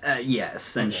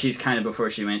 Yes, and she's kind of, before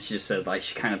she went, she just said, like,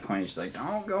 she kind of pointed, she's like,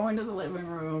 "Don't go into the living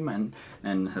room,"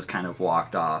 and has kind of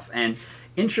walked off. And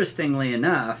interestingly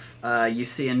enough, you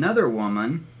see another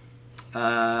woman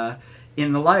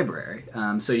in the library.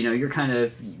 So, you're kind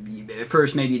of, at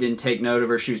first maybe you didn't take note of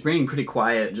her. She was being pretty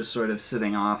quiet, just sort of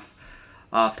sitting off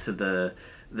to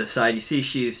the side. You see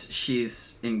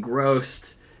she's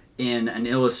engrossed in an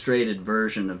illustrated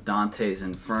version of Dante's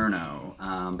Inferno,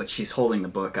 but she's holding the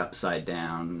book upside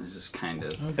down. This is kind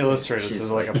of Illustrated. She's This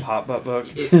is like a pop-up book.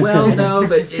 no,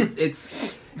 but it's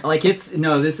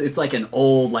like an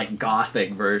old, like,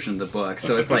 gothic version of the book.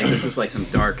 So it's like, this is like some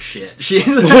dark shit. She's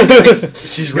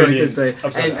She's going reading this way,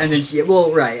 upside and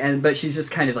then but she's just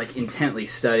kind of like intently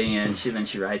studying it. And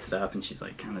she writes it up, and she's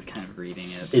like kind of reading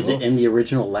it. Is it in the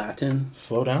original Latin?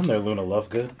 Slow down there, Luna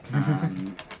Lovegood.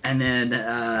 And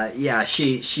then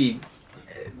she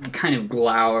kind of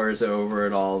glowers over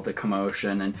it all, the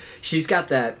commotion, and she's got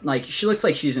that, like, she looks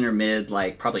like she's in her mid,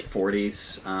 like, probably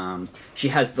 40s. She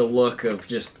has the look of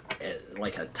just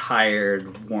like a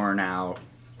tired, worn out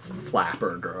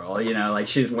flapper girl, like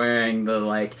she's wearing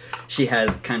she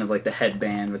has kind of like the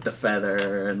headband with the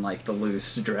feather and like the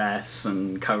loose dress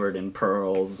and covered in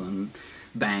pearls and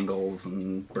bangles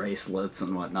and bracelets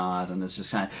and whatnot, and it's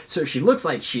just kind of, so she looks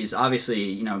like she's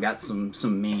obviously got some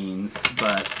means,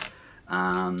 but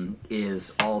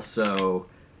is also,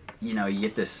 you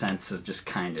get this sense of just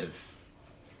kind of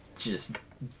just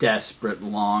desperate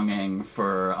longing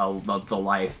for the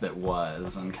life that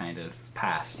was and kind of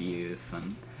past youth,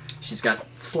 and she's got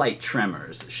slight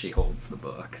tremors as she holds the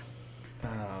book.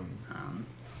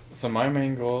 So my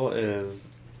main goal is,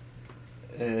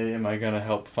 A, am I going to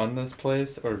help fund this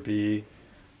place, or B,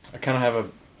 I kind of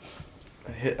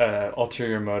have a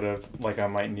ulterior motive, like I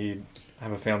might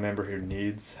have a family member who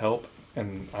needs help,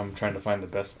 and I'm trying to find the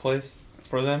best place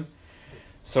for them.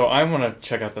 So I want to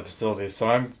check out the facility, so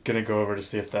I'm going to go over to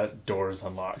see if that door is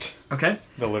unlocked. Okay.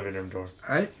 The living room door.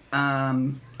 All right.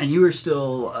 And you were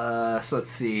still, so let's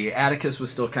see, Atticus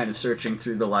was still kind of searching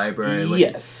through the library.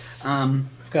 Yes. Um,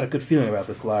 I've got a good feeling about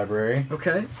this library.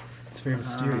 okay. It's very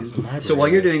mysterious. library. So while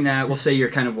you're doing that, we'll say you're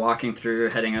kind of walking through,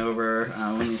 heading over.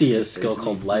 I see a skill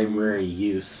called library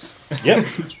use. Yep.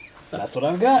 That's what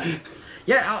I've got.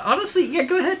 Yeah, honestly, yeah.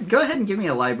 Go ahead and give me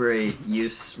a library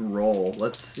use roll.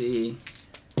 Let's see.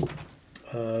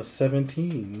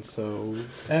 17, so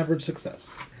average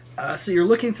success. So you're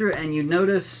looking through, and you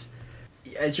notice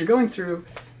as you're going through,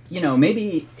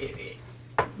 maybe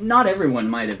not everyone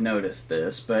might have noticed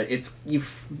this, but you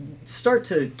start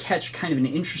to catch kind of an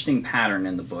interesting pattern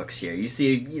in the books here. You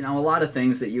see, a lot of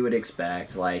things that you would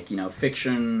expect, like,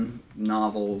 fiction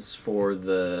novels for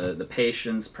the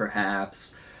patients,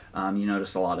 perhaps. You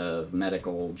notice a lot of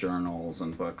medical journals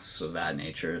and books of that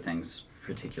nature, things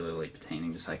particularly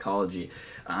pertaining to psychology.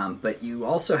 But you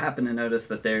also happen to notice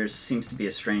that there seems to be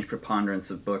a strange preponderance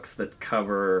of books that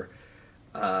cover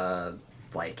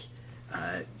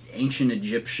ancient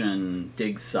Egyptian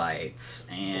dig sites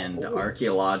and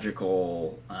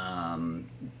archaeological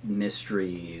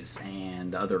mysteries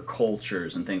and other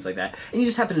cultures and things like that. And you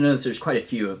just happen to notice there's quite a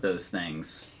few of those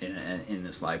things in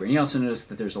this library. And you also notice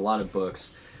that there's a lot of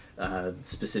books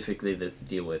specifically that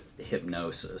deal with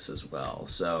hypnosis as well.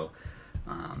 So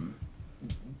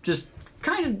just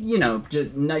kind of, you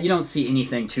don't see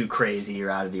anything too crazy or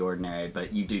out of the ordinary,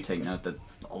 but you do take note that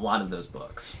a lot of those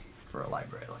books for a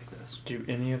library like this. Do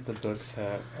any of the books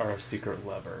are a secret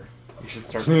lever? You should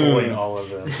start pulling all of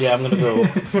them. Yeah, I'm gonna go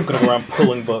around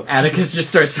pulling books. Atticus just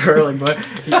starts hurling books.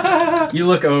 You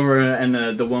look over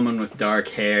and the woman with dark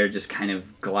hair just kind of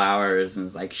glowers and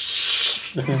is like,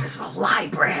 "Shh, this is a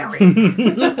library."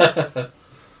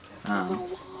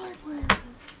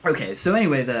 Okay, so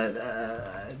anyway,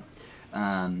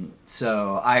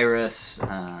 so Iris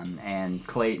and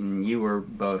Clayton, you were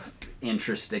both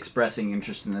expressing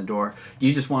interest in the door. Do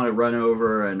you just want to run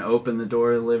over and open the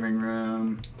door of the living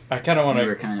room? I kind of want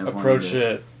to approach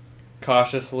it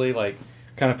cautiously, like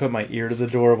kind of put my ear to the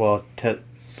door while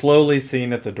slowly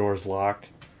seeing if the door's locked.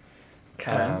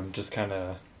 Okay. Just kind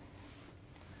of,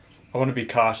 I want to be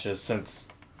cautious since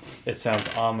it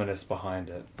sounds ominous behind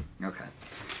it. Okay.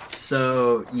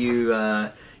 So you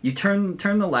turn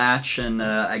the latch, and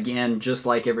again, just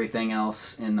like everything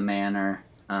else in the manor,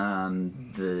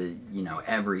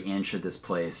 every inch of this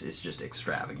place is just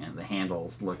extravagant. The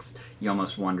handles you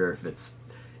almost wonder if it's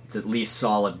at least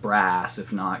solid brass,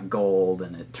 if not gold,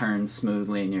 and it turns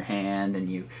smoothly in your hand, and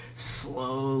you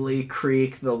slowly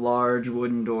creak the large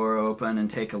wooden door open and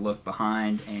take a look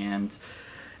behind, and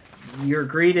you're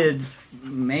greeted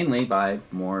mainly by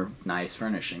more nice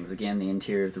furnishings. Again, the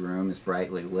interior of the room is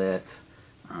brightly lit,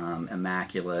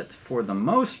 immaculate for the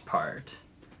most part.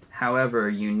 However,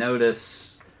 you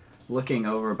notice, looking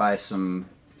over by some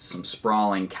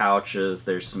sprawling couches,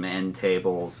 there's some end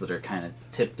tables that are kind of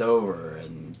tipped over,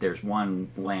 and there's one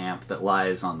lamp that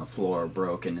lies on the floor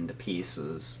broken into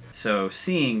pieces. So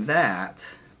seeing that,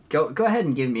 go ahead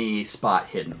and give me spot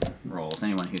hidden rolls.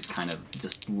 Anyone who's kind of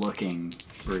just looking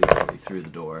briefly through the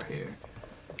door here.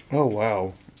 Oh,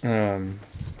 wow.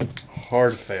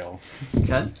 Hard fail.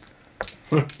 Okay.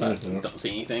 Don't see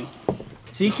anything.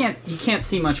 So you can't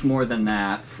see much more than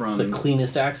that from It's the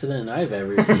cleanest accident I've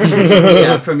ever seen.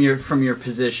 yeah, from your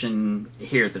position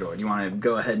here at the door. Do you want to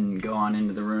go ahead and go on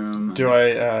into the room? Do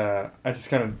I just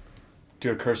kind of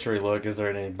do a cursory look? Is there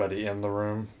anybody in the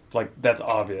room? Like, that's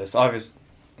obvious.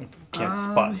 Can't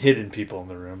spot hidden people in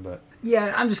the room, but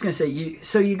Yeah, I'm just gonna say you.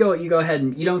 So you go ahead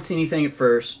and you don't see anything at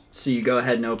first. So you go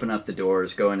ahead and open up the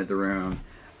doors, go into the room.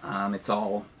 It's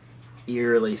all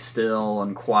eerily still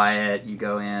and quiet. You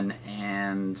go in,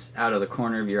 and out of the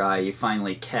corner of your eye, you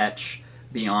finally catch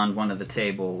beyond one of the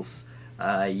tables.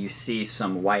 You see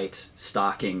some white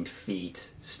stockinged feet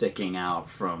sticking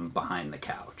out from behind the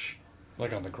couch.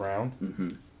 like on the ground. Mm-hmm.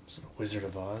 Is it the Wizard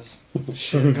of Oz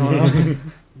shit going on?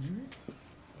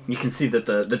 You can see that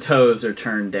the toes are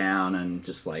turned down and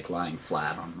just like lying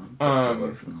flat on the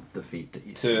floor from the feet that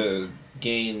you see. To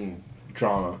gain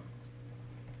drama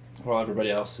while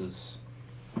everybody else is,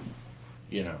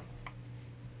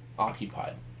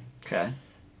 occupied. Okay.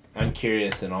 I'm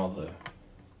curious in all the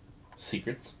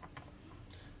secrets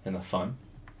and the fun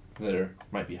that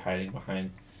might be hiding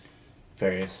behind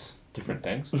various different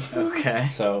things. Okay.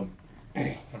 So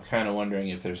I'm kind of wondering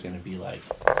if there's going to be like,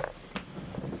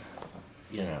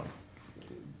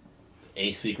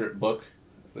 a secret book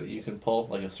that you can pull,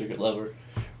 like a secret lever,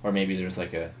 or maybe there's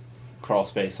like a crawl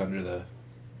space under the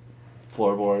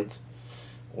floorboards,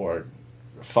 or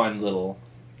fun little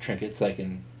trinkets I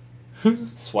can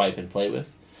swipe and play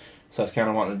with. So I was kind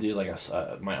of wanting to do like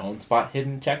my own spot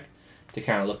hidden check to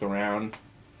kind of look around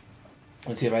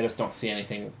and see if I just don't see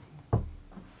anything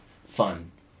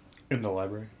fun In the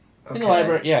library? Okay. in the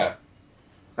library. Yeah.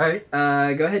 All right.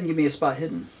 Go ahead and give me a spot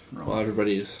hidden roll. Well,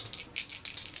 everybody's.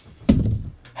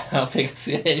 I don't think I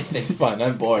see anything fun.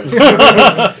 I'm bored.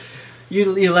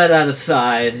 You let out a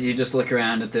sigh as you just look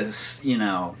around at this,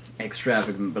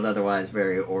 extravagant but otherwise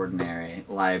very ordinary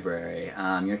library.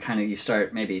 You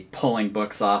start maybe pulling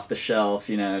books off the shelf,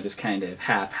 just kind of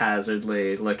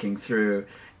haphazardly looking through,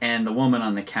 and the woman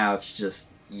on the couch just,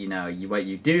 what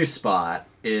you do spot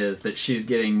is that she's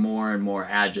getting more and more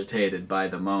agitated by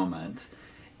the moment,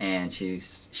 and she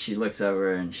looks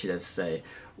over and she does say,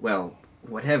 "Well,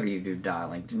 whatever you do,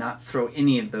 darling, do not throw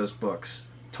any of those books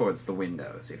towards the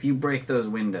windows. If you break those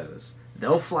windows,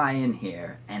 they'll fly in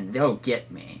here and they'll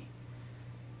get me."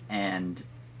 And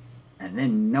and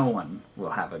then no one will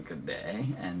have a good day.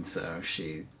 And so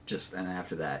and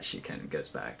after that, she kind of goes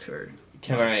back to her.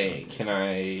 Can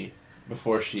I,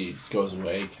 before she goes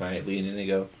away, can I lean in and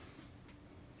go,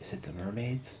 is it the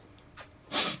mermaids?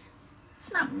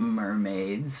 It's not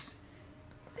mermaids.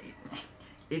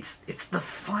 It's the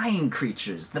flying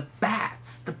creatures, the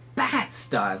bats,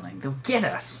 darling. They'll get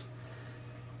us.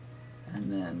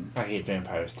 And then I hate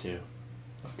vampires too.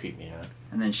 They'll creep me out.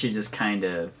 And then she just kind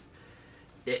of,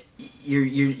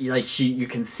 you're like you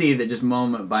can see that just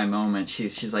moment by moment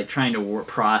she's like trying to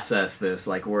process this,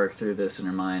 like work through this in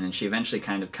her mind, and she eventually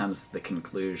kind of comes to the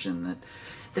conclusion that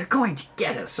they're going to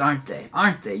get us, aren't they?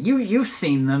 Aren't they? You've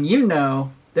seen them, you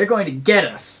know. They're going to get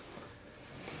us.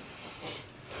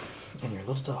 And your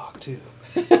little dog too.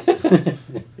 I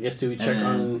guess do we check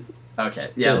on?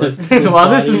 Okay, yeah. So while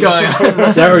this is going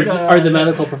on, are the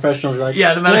medical professionals like?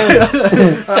 Yeah, the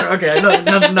medical. Okay,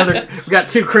 another. We got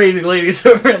two crazy ladies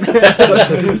over in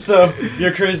there. So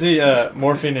your crazy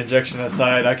morphine injection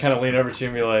aside, I kind of lean over to you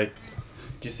and be like,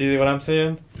 "Do you see what I'm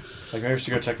seeing? Like maybe we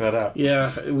should go check that out."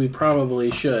 Yeah, we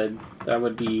probably should. That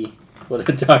would be what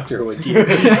a doctor would do.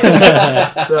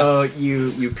 So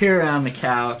you peer around the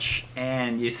couch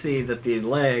and you see that the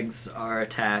legs are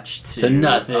attached to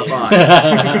nothing. a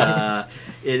body.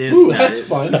 It is. Ooh, that's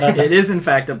fun. It is in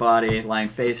fact a body lying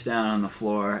face down on the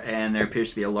floor, and there appears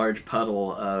to be a large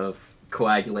puddle of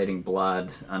coagulating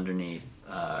blood underneath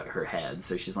her head.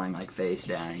 So she's lying like face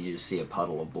down, and you just see a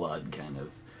puddle of blood kind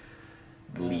of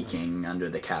leaking under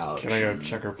the couch. Can I go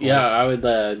check her pulse? Yeah, I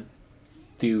would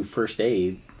do first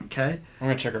aid. Okay. I'm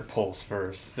gonna check her pulse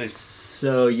first.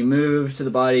 So you move to the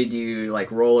body. Do you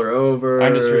like roll her over?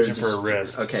 I'm just reaching for her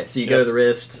wrist. Okay, so you go to the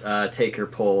wrist, take her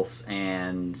pulse,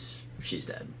 and she's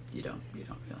dead. You don't feel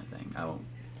anything. I won't.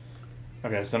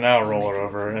 Okay, so now I'll roll her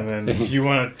over, and then if you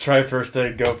want to try first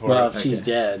aid, go for Well, it. if she's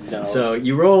dead, no. So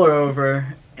you roll her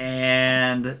over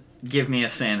and give me a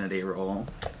sanity roll,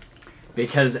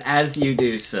 because as you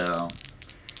do so,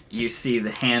 you see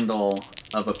the handle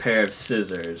of a pair of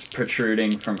scissors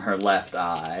protruding from her left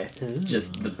eye. Ooh.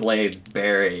 Just the blades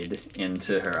buried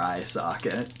into her eye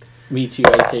socket. Me too,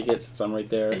 I take it since I'm right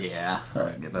there. Yeah.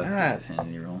 Alright. Give a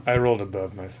sanity roll. I rolled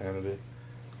above my sanity.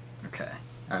 Okay.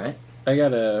 Alright. I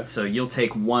got So you'll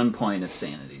take 1 point of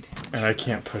sanity damage. And I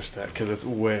can't push that because it's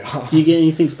way off. Do you get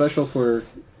anything special for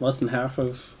less than half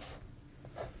of...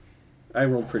 I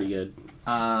rolled pretty good.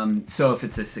 So if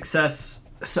it's a success...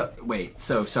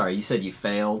 So sorry, you said you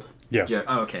failed? Yeah.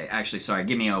 Oh, okay. Actually, sorry.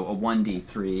 Give me a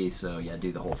 1d3. So yeah,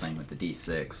 do the whole thing with the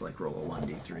d6. Like roll a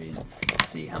 1d3 and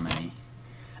see how many.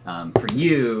 For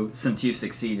you, since you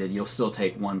succeeded, you'll still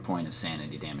take 1 point of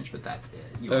sanity damage, but that's it.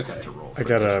 You won't have to roll. I For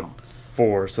got additional. a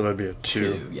 4, so that'd be a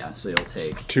 2. Yeah, so you'll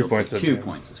take 2 points. 2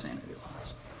 points of sanity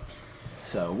loss.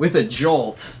 So with a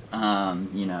jolt,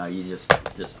 you just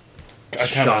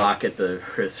shock at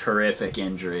this horrific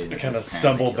injury. I kind of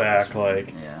stumble back,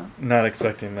 like, not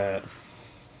expecting that.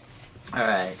 All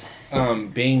right.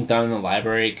 Being done in the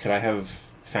library, could I have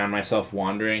found myself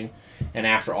wandering, and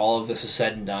after all of this is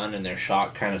said and done and their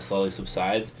shock kind of slowly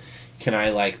subsides, can I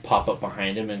like pop up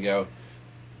behind him and go,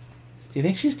 do you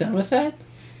think she's done with that?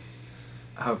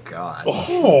 Oh God.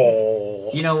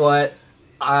 Oh. You know what?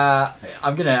 I'm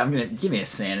gonna give me a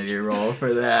sanity roll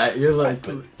for that. You're like,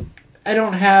 I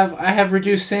have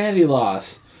reduced sanity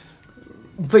loss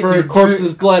but for you're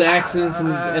corpses, blood, accidents,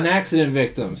 and accident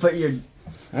victims. But you're.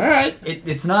 All right.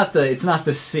 It's not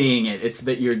the seeing it. It's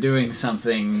that you're doing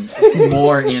something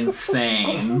more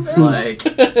insane. Like.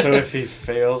 So if he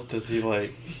fails, does he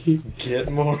like get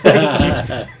more? Do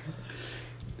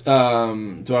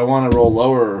I want to roll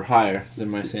lower or higher than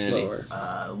my sanity? Lower.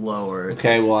 Lower.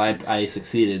 Okay, well I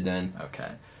succeeded then. Okay.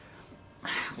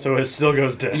 So it still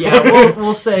goes down. Yeah,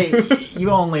 we'll say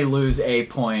you only lose a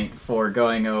point for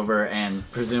going over and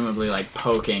presumably like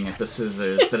poking at the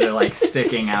scissors that are like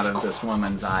sticking out of this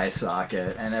woman's eye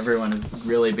socket, and everyone is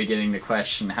really beginning to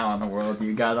question how in the world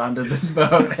you got onto this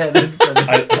boat headed for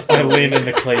this. I lean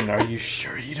into Clayton. Are you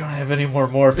sure you don't have any more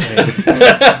morphine?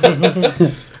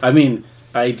 I mean,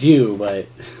 I do, but...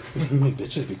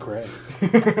 Bitches be crazy.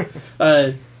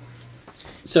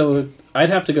 So I'd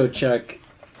have to go check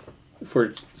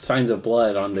for signs of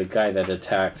blood on the guy that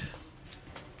attacked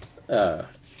our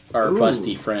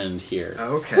busty friend here.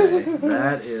 Okay,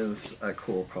 that is a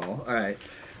cool call. All right.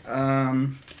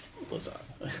 What's up?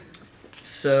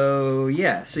 So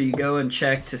you go and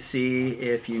check to see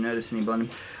if you notice any blood.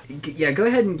 Yeah, go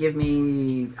ahead and give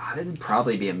me. It'd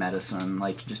probably be a medicine,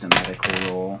 like just a medical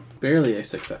roll. Barely a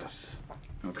success.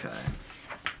 Okay.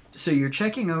 So you're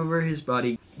checking over his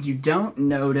body. You don't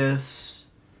notice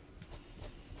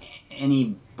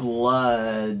any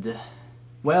blood.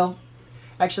 Well,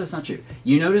 Actually, that's not true.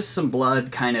 You notice some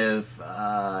blood kind of,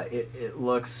 it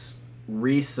looks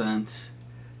recent,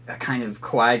 kind of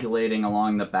coagulating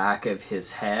along the back of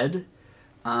his head.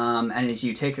 And as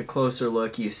you take a closer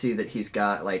look, you see that he's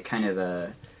got like kind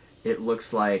of it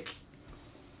looks like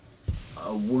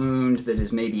a wound that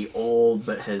is maybe old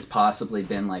but has possibly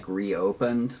been like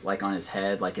reopened, like on his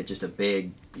head, like it's just a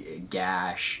big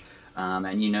gash.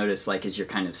 And you notice like as you're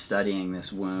kind of studying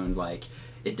this wound, like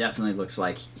it definitely looks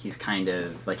like he's kind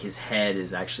of like his head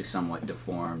is actually somewhat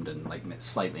deformed and like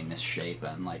slightly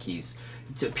misshapen. Like it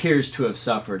appears to have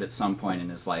suffered at some point in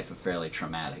his life a fairly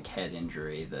traumatic head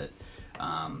injury that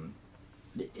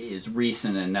is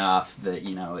recent enough that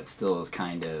it still is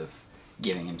kind of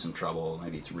giving him some trouble.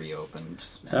 Maybe it's reopened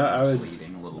and it's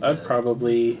bleeding a little bit. I'd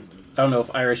probably, I don't know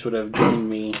if Iris would have joined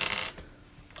me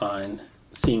on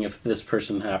seeing if this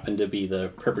person happened to be the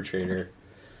perpetrator,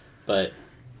 but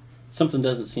something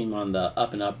doesn't seem on the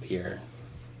up and up here.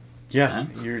 Yeah,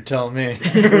 you're telling me.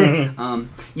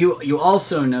 You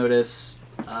also notice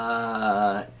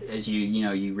as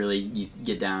you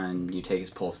get down and you take his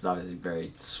pulse. It's obviously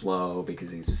very slow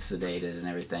because he's sedated and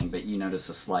everything. But you notice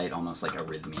a slight, almost like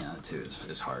arrhythmia to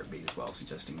his heartbeat as well,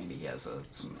 suggesting maybe he has a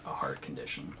heart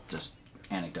condition. Just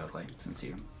anecdotally, since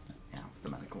the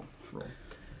medical role.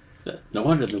 No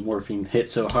wonder the morphine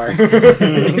hit so hard.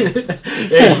 There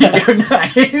you go,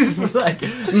 nice. It's like,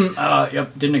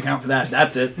 yep, didn't account for that.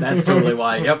 That's it. That's totally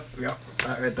why. Yep,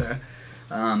 that right there.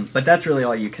 But that's really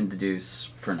all you can deduce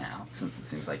for now, since it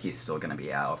seems like he's still going to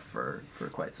be out for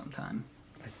quite some time.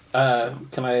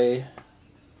 Can I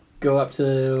go up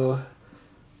to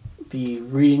the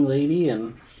reading lady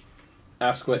and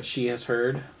ask what she has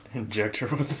heard? Inject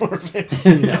her with morphine?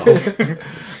 No.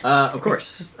 Of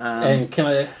course. And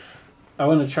can I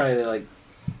want to try to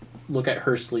look at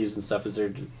her sleeves and stuff. Is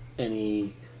there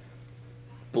any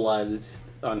blood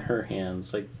on her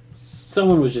hands? Like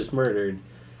someone was just murdered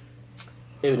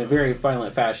in a very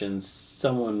violent fashion.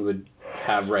 Someone would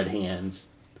have red hands.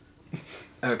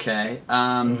 Okay.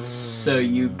 So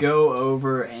you go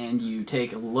over and you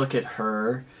take a look at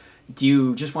her. Do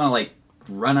you just want to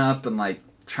run up and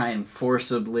try and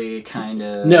forcibly kind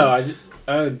of? No,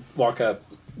 I would walk up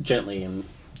gently and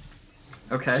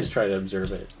just try to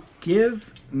observe it.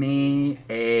 Give me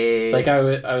a I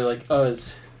would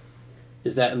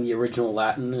is that in the original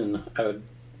Latin? And I would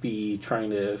be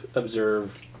trying to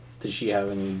observe, does she have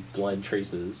any blood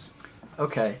traces?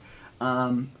 Okay.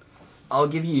 I'll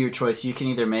give you your choice. You can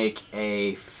either make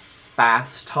a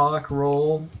fast talk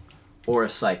roll or a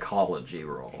psychology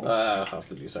roll. I'll have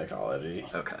to do psychology.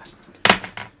 Okay.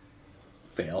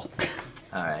 Fail.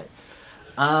 All right.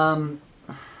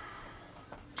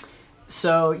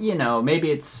 So,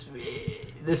 maybe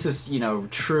this is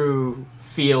true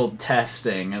field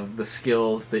testing of the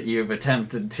skills that you've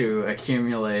attempted to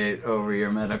accumulate over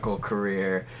your medical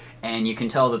career. And you can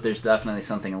tell that there's definitely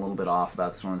something a little bit off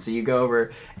about this woman. So you go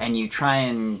over and you try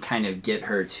and kind of get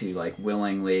her to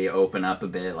willingly open up a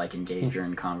bit, engage her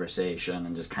in conversation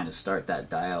and just kind of start that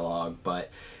dialogue.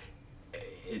 But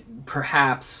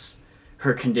perhaps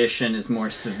her condition is more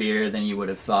severe than you would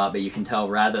have thought. But you can tell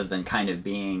rather than kind of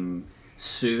being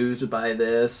soothed by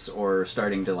this or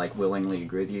starting to willingly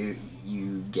agree with you,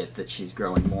 you get that she's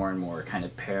growing more and more kind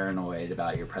of paranoid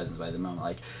about your presence by the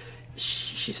moment.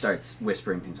 She starts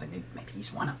whispering things like, maybe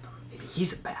he's one of them. Maybe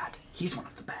he's one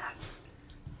of the bats.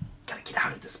 Gotta get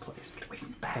out of this place. Get away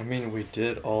from the bats. I mean, we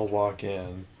did all walk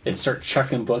in. And start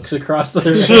chucking books across the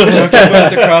room. Chucking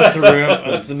books across the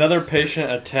room. Another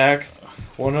patient attacks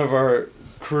one of our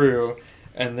crew,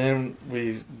 and then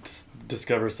we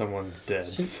discover someone's dead.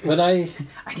 I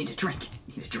need a drink.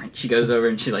 She goes over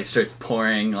and she starts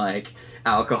pouring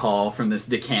alcohol from this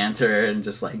decanter and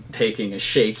just taking a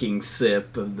shaking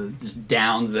sip of just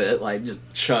downs it, just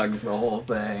chugs the whole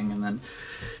thing, and then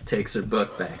takes her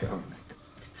book back over.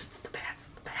 It's the bats.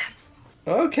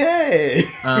 Okay.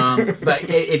 But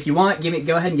if you want,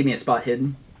 go ahead and give me a spot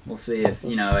hidden. We'll see if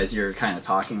as you're kind of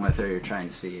talking with her, you're trying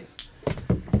to see if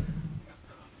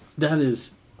that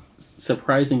is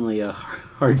surprisingly a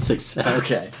hard success.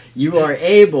 Okay. You are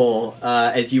able,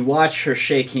 as you watch her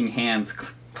shaking hands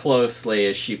closely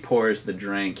as she pours the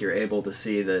drink, you're able to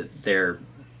see that they're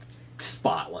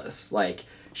spotless.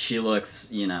 She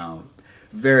looks,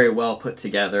 very well put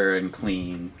together and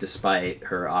clean, despite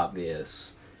her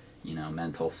obvious,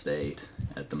 mental state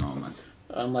at the moment.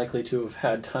 Unlikely to have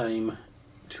had time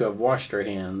to have washed her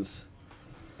hands.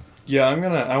 Yeah,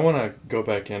 I want to go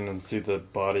back in and see the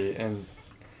body and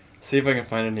see if I can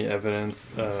find any evidence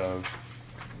of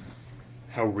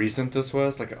how recent this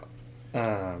was.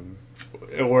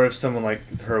 or if someone like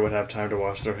her would have time to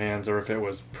wash their hands, or if it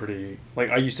was pretty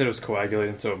you said it was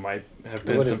coagulating, so it might have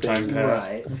been would some have time been, passed.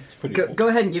 Right. It's pretty Go, cool. go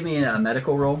ahead and give me a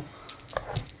medical roll.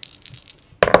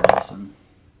 Awesome.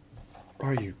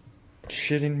 Are you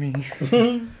shitting me?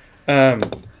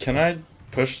 Can I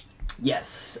push?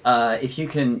 Yes. If you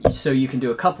can, so you can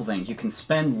do a couple things. You can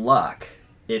spend luck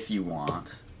if you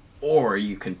want, or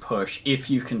you can push if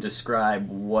you can describe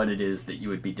what it is that you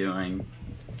would be doing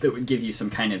that would give you some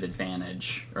kind of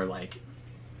advantage, or like.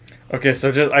 Okay,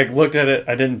 so just I looked at it.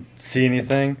 I didn't see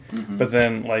anything, Mhm. but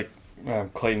then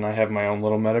Clayton, I have my own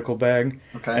little medical bag,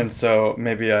 Okay. and so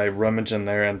maybe I rummage in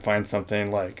there and find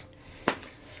something like,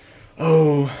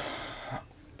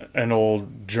 an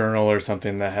old journal or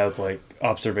something that had like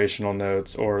observational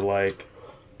notes or like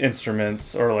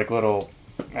instruments or like little,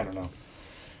 I don't know,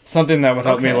 something that would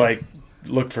help me Okay. like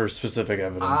look for specific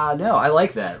evidence. No, I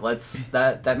like that.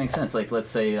 That makes sense. Like, let's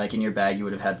say, like in your bag, you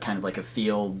would have had kind of like a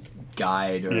field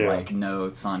guide or Yeah. like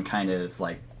notes on kind of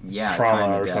like Trauma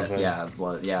time of or death. something. Yeah,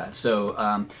 well, yeah. So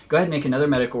go ahead and make another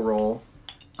medical roll,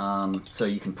 so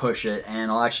you can push it,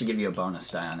 and I'll actually give you a bonus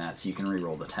die on that, so you can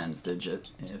re-roll the tens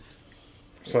digit if.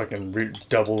 So I can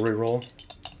double re-roll.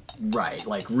 Right,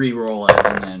 like re-roll it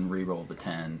and then re-roll the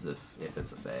tens if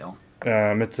it's a fail.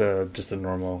 It's just a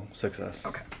normal success.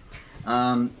 Okay.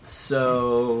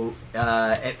 So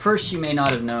at first you may not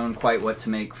have known quite what to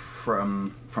make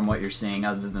from what you're seeing,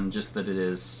 other than just that it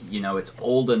is, it's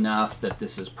old enough that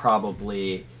this is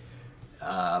probably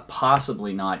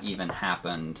possibly not even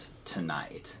happened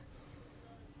tonight.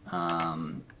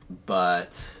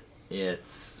 But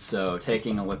it's so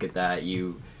taking a look at that,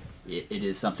 it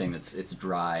is something it's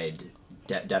dried,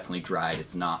 definitely dried.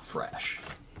 It's not fresh,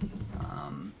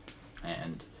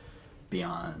 and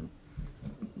beyond.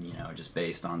 Just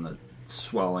based on the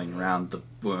swelling around the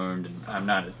wound, and I'm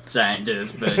not a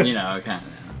scientist, but kind of.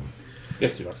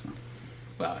 Yes, you are.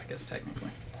 Well, I guess technically,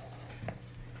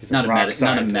 He's not a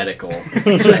scientist. medical.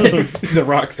 He's a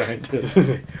rock scientist.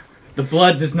 The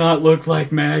blood does not look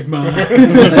like magma.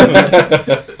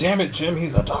 Damn it, Jim,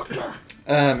 he's a doctor.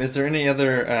 Is there any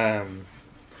other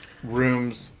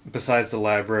rooms besides the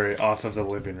library off of the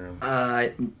living room?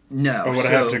 No. Or would I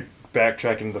have to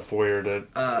backtrack into the foyer to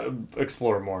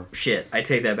explore more? Shit, I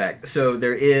take that back. So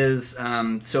there is,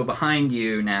 so behind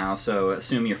you now, so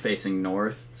assume you're facing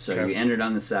north. So Okay. you entered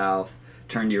on the south,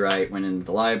 turned to your right, went into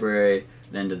the library,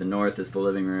 then to the north is the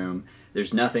living room.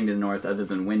 There's nothing to the north other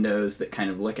than windows that kind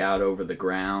of look out over the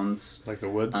grounds. Like the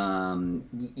woods?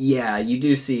 Yeah, you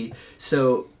do see,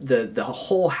 so the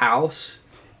whole house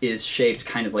is shaped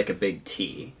kind of like a big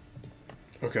T.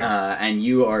 Okay. And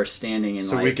you are standing in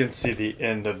so like... we can see the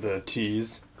end of the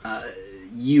T's.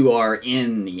 You are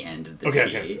in the end of the Okay,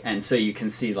 T, okay. and so you can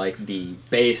see like the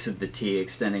base of the T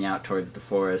extending out towards the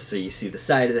forest. So you see the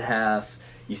side of the house,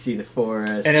 you see the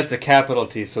forest. And it's a capital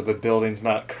T, so the building's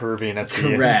not curving at the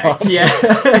correct. end. Yeah.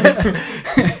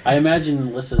 I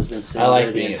imagine Lissa's been sitting I like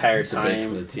there the being entire at the base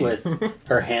of time the T. with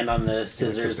her hand on the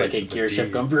scissors, the like a base of the gear D.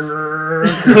 shift going.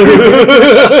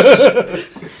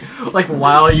 Like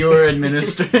while you were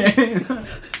administering.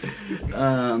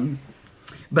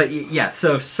 But yeah,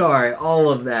 so sorry, all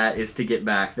of that is to get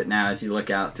back that now as you look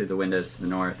out through the windows to the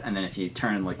north, and then if you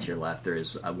turn and look to your left, there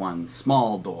is one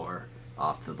small door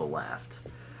off to the left.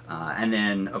 And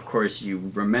then, of course,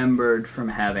 you remembered from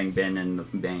having been in the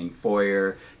main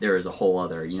foyer, there is a whole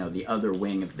other, the other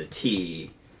wing of the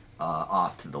T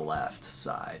off to the left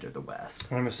side or the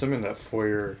west. I'm assuming that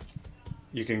foyer,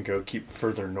 you can keep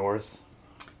further north.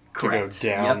 Correct. To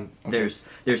go down. Yep.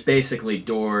 There's basically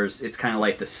doors. It's kind of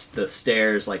like the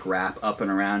stairs like wrap up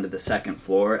and around to the second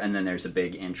floor, and then there's a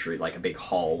big entry, like a big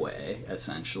hallway,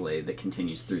 essentially, that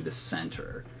continues through the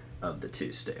center of the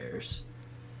two stairs.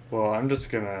 Well, I'm just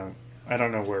gonna... I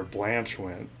don't know where Blanche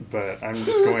went, but I'm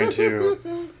just going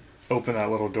to open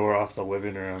that little door off the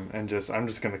living room and I'm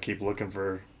just gonna keep looking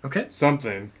for Okay.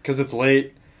 something, because it's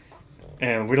late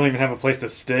and we don't even have a place to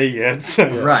stay yet.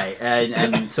 So. Right,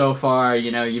 and so far,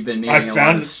 you've been meeting a lot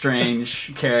found- of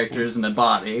strange characters in the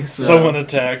body. So. Someone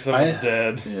attacked, someone's I-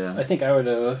 dead. Yeah. I think I would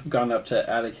have gone up to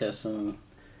Atticus and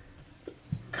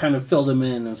kind of filled him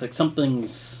in. And it's like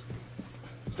something's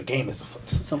The game is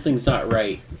afoot. not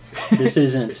right. This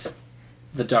isn't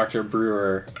the Dr.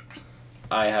 Brewer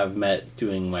I have met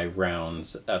doing my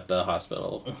rounds at the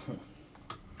hospital.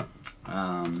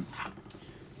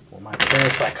 Well, my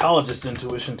parapsychologist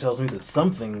intuition tells me that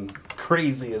something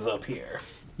crazy is up here.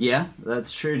 Yeah,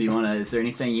 that's true. Is there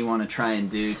anything you want to try and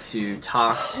do to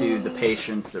talk to the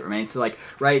patients that remain? So, like,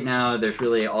 right now, there's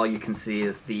really all you can see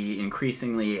is the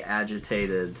increasingly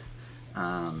agitated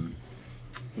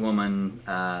woman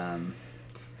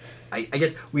I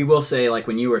guess we will say, like,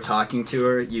 when you were talking to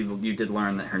her, you did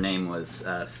learn that her name was,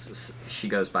 she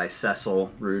goes by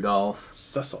Cecil Rudolph.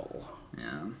 Cecil.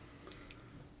 Yeah.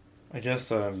 I guess,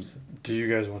 do you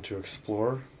guys want to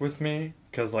explore with me?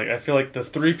 Because, like, I feel like the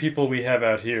 3 people we have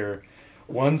out here,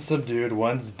 one's subdued,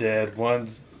 one's dead,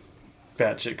 one's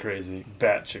batshit crazy.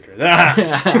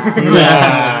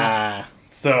 Ah.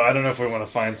 So I don't know if we want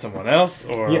to find someone else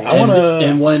or... Yeah, I wanna-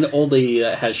 And one old lady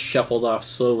that has shuffled off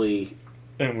slowly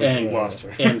And we lost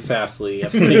her. and fastly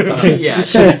at the same time. Yeah,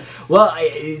 she's... Well,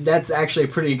 that's actually a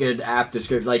pretty good apt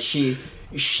description. Like, you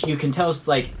can tell it's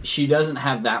like she doesn't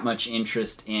have that much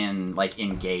interest in, like,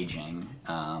 engaging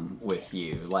with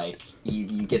you. Like, you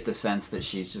get the sense that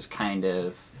she's just kind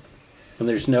of... And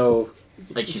there's no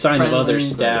Like, she's sign of other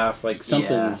friendly, but- staff. Like,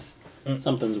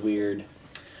 something's weird.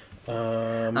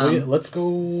 Wait, let's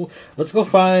go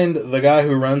find the guy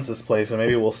who runs this place, and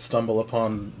maybe we'll stumble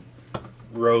upon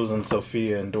Rose and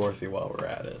Sophia and Dorothy while we're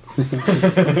at it.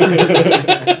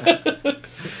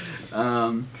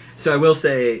 So I will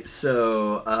say,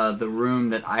 the room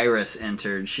that Iris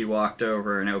entered, she walked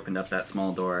over and opened up that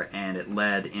small door, and it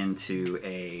led into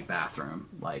a bathroom.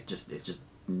 Like, it's just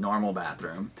normal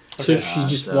bathroom. So she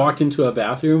just walked into a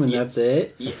bathroom and that's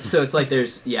it? Yeah, so it's like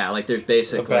there's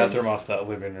basically A bathroom off that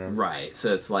living room. Right.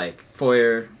 So it's like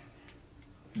foyer,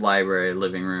 library,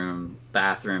 living room,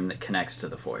 bathroom that connects to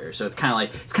the foyer. So it's kind of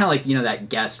like that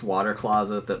guest water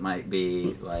closet that might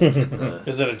be like. At the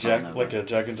Is it a front jack of like it. a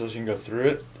Jack and Jill? You can go through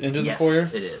it into Yes, the foyer.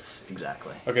 it is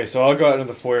exactly. Okay, so I'll go out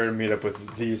into the foyer and meet up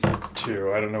with these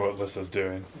 2. I don't know what Lissa's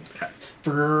doing.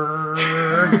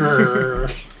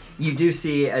 You do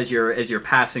see as you're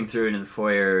passing through into the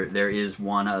foyer, there is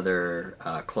one other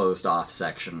closed off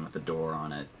section with a door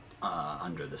on it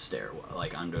under the stairwell,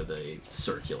 like under the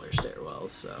circular stairwells.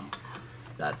 So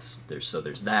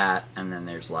there's that, and then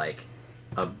there's like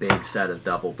a big set of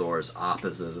double doors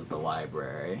opposite of the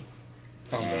library.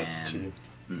 On And- the T.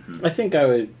 I think I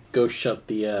would go shut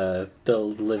the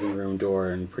living room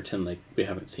door and pretend like we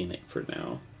haven't seen it for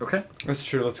now. Okay. That's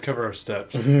true. Let's cover our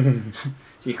steps.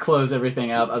 So you close everything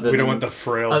up. We don't want the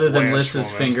frail. Other than Blanche Lissa's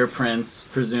woman. fingerprints,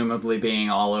 presumably being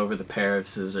all over the pair of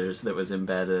scissors that was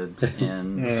embedded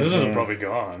in. Scissors are probably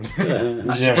gone. Yeah.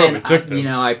 Probably And took them.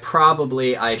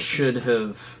 I should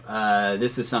have.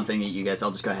 This is something that you guys.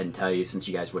 I'll just go ahead and tell you since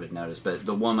you guys would have noticed. But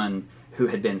the woman who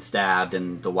had been stabbed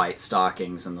in the white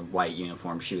stockings and the white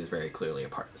uniform, she was very clearly a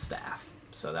part of the staff.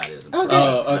 So that is important.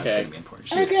 Okay. That's Oh, going okay. to be important.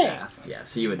 She's staff. Yeah,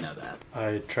 so you would know that.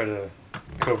 I try to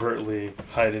covertly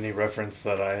hide any reference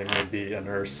that I may be a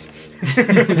nurse.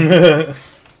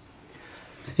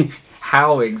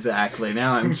 How exactly?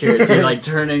 Now I'm curious. You're like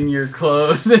turning your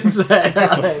clothes inside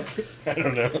out. Like, I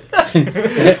don't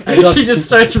know. she just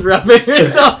starts rubbing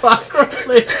herself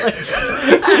awkwardly. Like,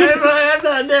 I'm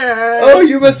not there. Oh,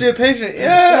 you must be a patient.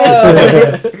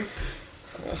 Yeah.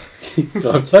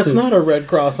 Go up to That's the- not a red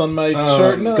cross on my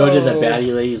shirt. No. Go to the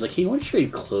baddie lady. He's like, hey, why don't you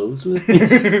trade clothes with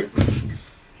me?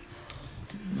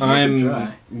 I'm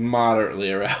try.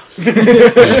 moderately aroused.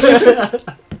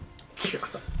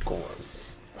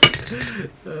 Gross.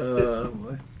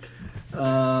 Boy.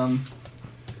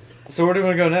 So where do we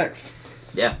want to go next?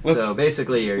 Yeah. Let's- So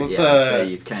basically, let's, I'd say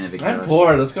you've kind of I'm exhausted.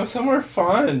 bored. Let's go somewhere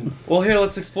fun. Well, here,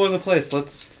 let's explore the place.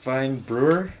 Let's find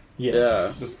Brewer.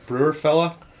 Yes. This Brewer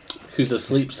fella. Who's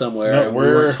asleep somewhere. No, and we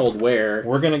we're- weren't told where.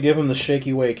 We're gonna give him the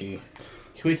shaky wakey.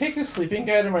 Can we take a sleeping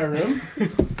guy to my room? We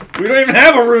don't even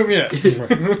have a room yet. That's a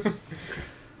very good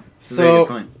So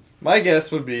point. my guess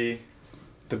would be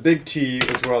the big T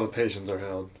is where all the patients are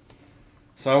held.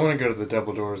 So I want to go to the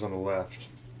double doors on the left.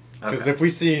 Because Okay. if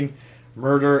we've seen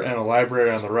murder and a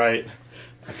library on the right,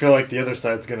 I feel like the other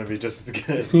side's going to be just as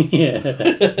good.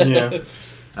 Yeah. Yeah.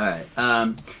 All right.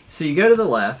 So you go to the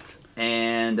left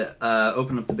and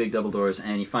open up the big double doors,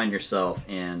 and you find yourself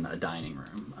in a dining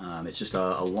room. It's just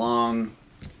a long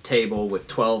table with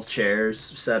 12 chairs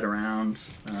set around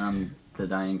the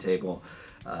dining table.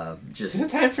 Just Is it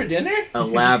time for dinner?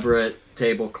 elaborate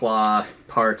tablecloth,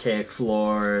 parquet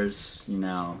floors,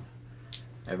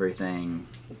 everything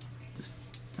just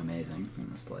amazing in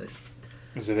this place.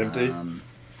 Is it empty Um,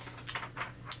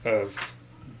 of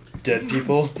dead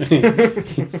people?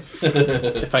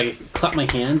 If I clap my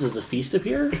hands, does a feast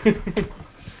appear?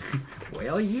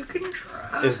 well, you can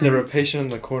try. Is there a patient in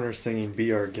the corner singing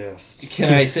 "Be Our Guest"?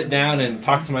 Can I sit down and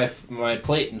talk to my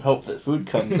plate and hope that food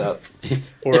comes up?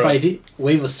 Or If I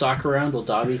wave a sock around, will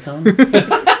Dobby come?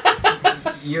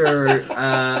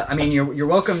 You're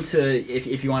welcome to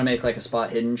if you want to make like a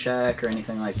spot hidden check or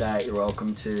anything like that. You're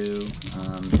welcome to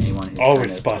anyone who's always kind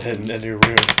of- spot hidden in a new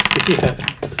room. Yeah.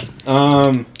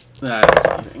 Um, That's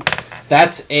anything.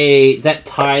 That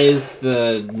ties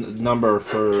the number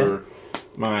for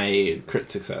my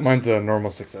crit success. Mine's a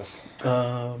normal success.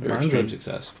 Or Mine's extreme a,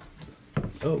 success.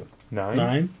 oh, 9?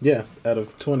 9? Yeah, out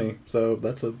of 20. So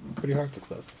that's a pretty hard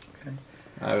success.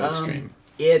 I have extreme.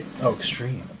 It's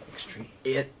Extreme.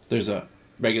 There's a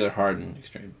regular, hard, and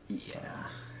extreme. yeah.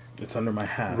 It's under my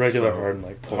hat. Regular so hard and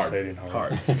like pulsating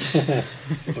hard.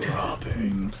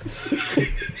 Throbbing.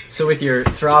 So with your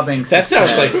throbbing That success,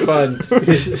 sounds like fun.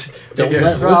 Don't your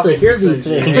let throbbing Lissa hear these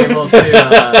success, things. you're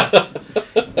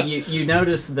able to, you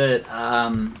notice that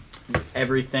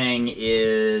everything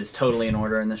is totally in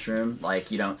order in this room. Like,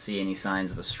 you don't see any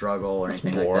signs of a struggle or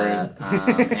anything boring. like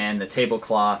that. And the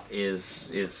tablecloth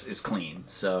is clean.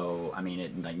 So, I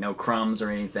mean, like no crumbs or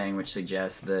anything, which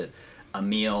suggests that a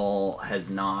meal has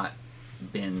not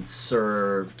been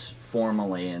served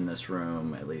formally in this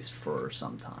room, at least for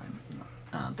some time.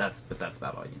 That's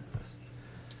about all you notice.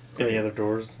 Any other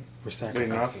doors? We're Wait,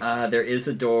 not- sacrificing. There is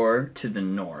a door to the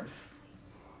north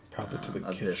Probably to the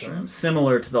of this kitchen. room,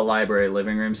 similar to the library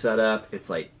living room setup. It's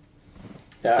like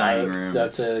dining room.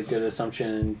 That's a good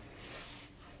assumption.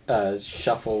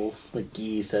 Shuffles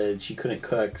McGee said she couldn't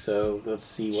cook, so let's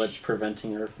see what's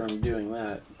preventing her from doing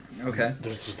that. okay.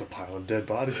 There's just a pile of dead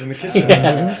bodies in the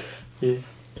kitchen.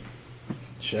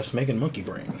 Chef's making monkey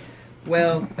brain.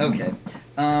 Well, okay.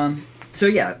 So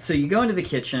you go into the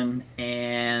kitchen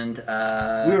and We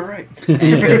were right.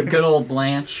 and good old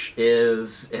Blanche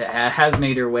has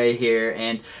made her way here,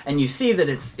 and you see that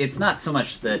it's not so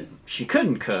much that she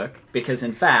couldn't cook, because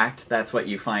in fact that's what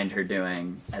you find her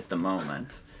doing at the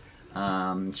moment.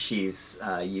 She's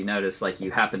you notice, like,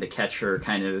 you happen to catch her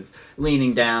kind of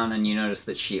leaning down, and you notice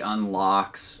that she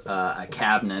unlocks a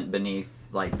cabinet beneath.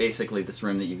 Like, basically, this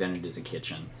room that you've entered is a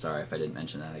kitchen. Sorry if I didn't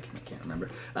mention that. I can't remember.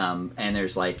 And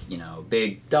there's, like,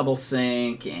 big double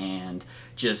sink and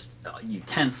just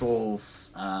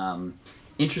utensils.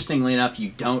 Interestingly enough, you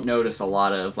don't notice a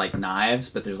lot of, like, knives,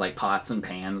 but there's, like, pots and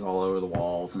pans all over the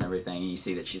walls and everything. And you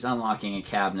see that she's unlocking a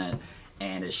cabinet,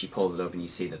 and as she pulls it open, you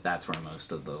see that that's where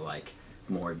most of the, like,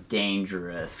 more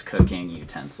dangerous cooking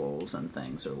utensils and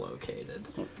things are located.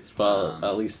 Well,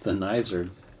 at least the knives are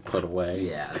put away.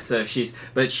 Yeah, so she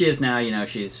is now,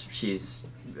 she's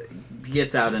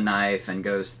gets out a knife and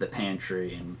goes to the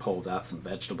pantry and pulls out some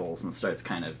vegetables and starts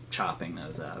kind of chopping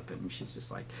those up, and she's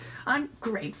just like,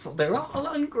 ungrateful, they're all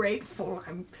ungrateful,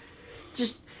 I'm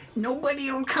just, nobody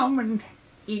will come and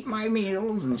eat my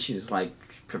meals, and she's like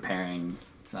preparing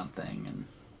something, and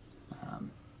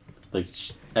Like,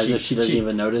 as if she doesn't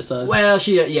even notice us. well,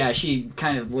 she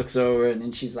kind of looks over, and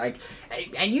then she's like, hey,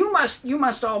 and you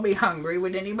must all be hungry.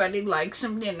 Would anybody like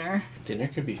some dinner? Dinner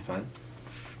could be fun.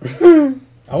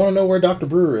 I want to know where Dr.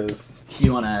 Brewer is. Do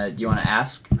you wanna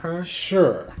ask her?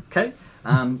 Sure. Okay.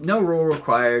 No rule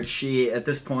required. She, at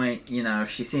this point,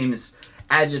 she seems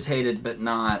agitated, but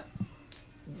not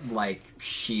like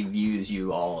she views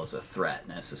you all as a threat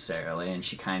necessarily, and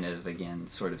she kind of, again,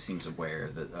 sort of seems aware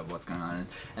of what's going on,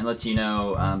 and lets you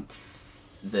know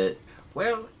that,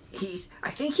 well,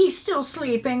 I think he's still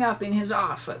sleeping up in his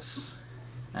office.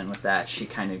 And with that, she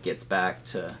kind of gets back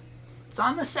to, it's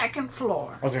on the second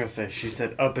floor. I was gonna say, she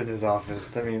said up in his office.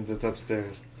 That means it's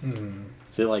upstairs.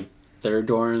 Is it like third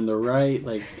door on the right?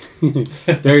 Like,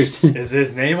 there's. Is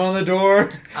his name on the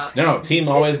door? No, team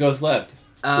always goes left.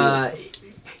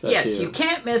 Yes, too. you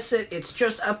can't miss it. It's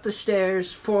just up the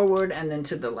stairs, forward, and then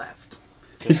to the left.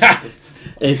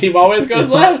 Team always goes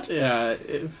it's left. Yeah,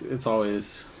 it's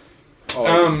always to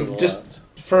the Just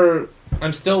left.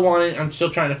 I'm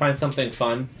still trying to find something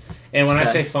fun. And when I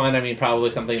Okay. say fun, I mean probably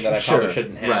something that I Sure, probably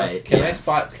shouldn't have. right, Can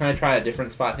yeah. I try a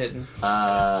different spot hidden?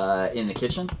 In the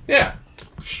kitchen? Yeah.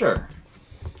 Sure.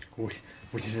 We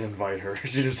didn't invite her.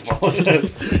 She just followed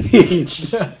us.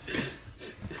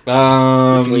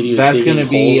 This lady was That's digging gonna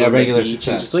be holes a on the regular beach and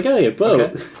success. just like, oh, a boat.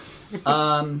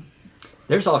 Okay.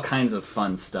 There's all kinds of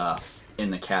fun stuff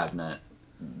in the cabinet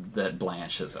that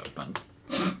Blanche has opened.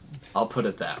 I'll put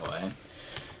it that way.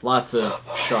 Lots of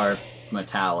sharp,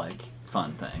 metallic,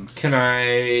 fun things. Can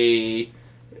I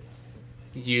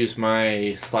use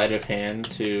my sleight of hand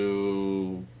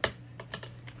to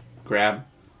grab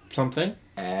something?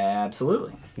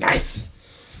 Absolutely. Nice.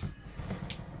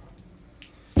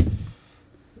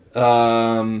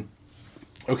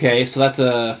 Okay, so that's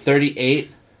a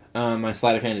 38. My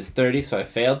sleight of hand is 30, so I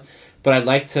failed. But I'd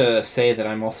like to say that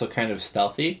I'm also kind of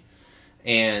stealthy,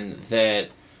 and that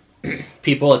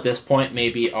people at this point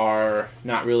maybe are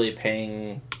not really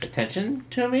paying attention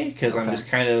to me, because I'm Okay. just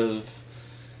kind of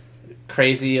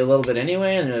crazy a little bit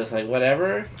anyway, and they're just like,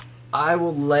 whatever. I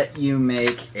will let you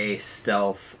make a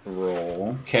stealth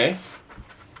roll Okay.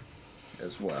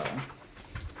 as well.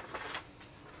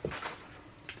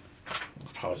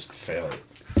 I'll just fail it.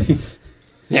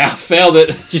 Yeah, failed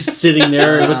it. Just sitting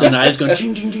there with the knives going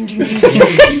ching ching ching ching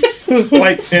ching.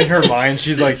 Like in her mind,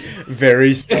 she's like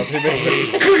very stealthy.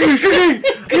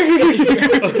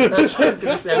 That's what I was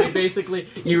gonna say. I mean, basically,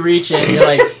 you reach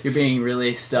in, you're being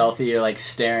really stealthy. You're like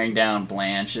staring down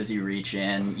Blanche as you reach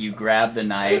in. You grab the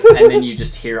knife, and then you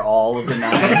just hear all of the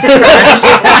knives crash.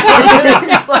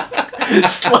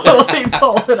 Slowly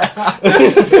pull it out.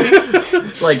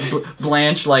 Like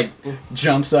Blanche,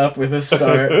 jumps up with a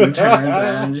start and turns,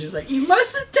 and she's like, "You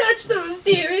mustn't touch those,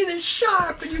 dearie. They're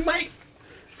sharp, and you might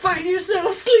find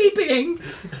yourself sleeping."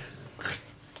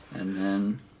 And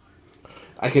then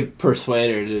I could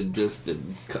persuade her to just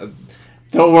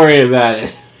don't worry about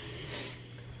it.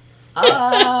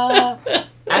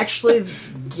 Actually,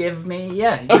 give me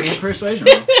a persuasion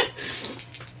roll.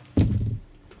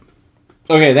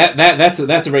 Okay, that's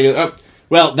a regular. Oh,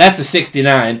 well, that's a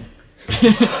 69.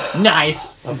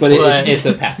 Nice, but it's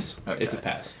a pass. Okay. It's a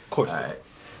pass. Of course. All right.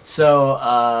 So,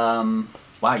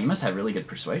 wow, you must have really good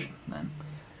persuasion then.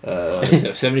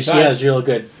 75. She has real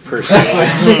good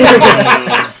persuasion.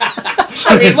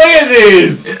 I mean, look at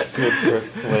these. Good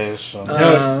persuasion.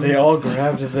 No, they all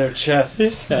grabbed their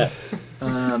chests. So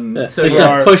it's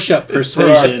yeah, a push-up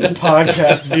persuasion.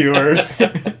 Podcast viewers.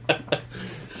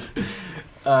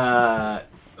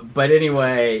 but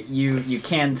anyway, you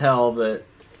can tell that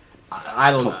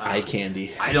I don't know. Eye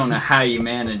candy. I don't know how you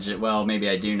manage it. Well, maybe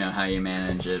I do know how you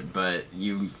manage it, but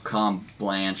you calm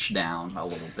Blanche down a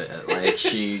little bit. Like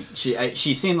she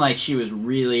seemed like she was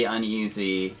really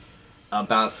uneasy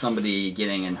about somebody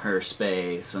getting in her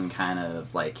space, and kind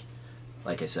of like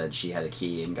I said, she had a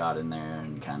key and got in there,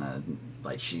 and kind of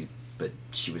but she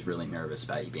was really nervous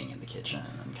about you being in the kitchen,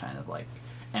 and kind of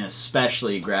and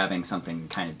especially grabbing something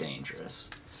kind of dangerous.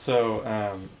 So,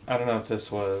 I don't know if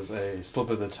this was a slip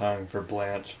of the tongue for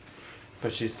Blanche,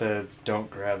 but she said, "Don't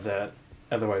grab that,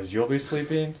 otherwise you'll be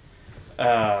sleeping."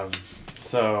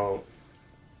 So,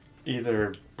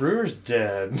 either Brewer's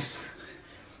dead,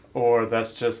 or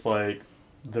that's just like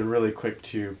they're really quick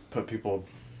to put people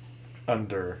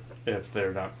under if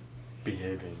they're not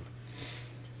behaving.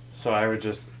 So I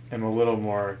am a little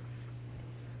more.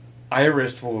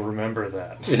 Iris will remember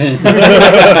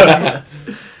that.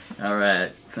 All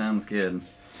right, sounds good.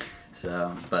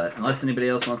 So, but unless anybody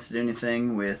else wants to do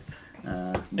anything with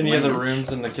Any other Blanche.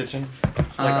 rooms in the kitchen?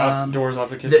 Doors off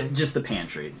the kitchen? Just the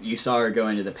pantry. You saw her go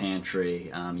into the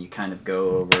pantry. You kind of go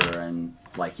over and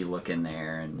you look in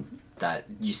there, and that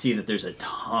you see that there's a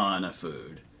ton of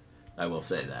food. I will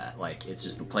say that. It's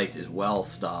just the place is well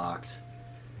stocked.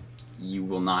 You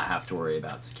will not have to worry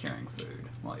about securing food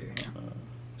while you're here.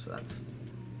 So that's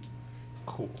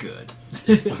Cool. good.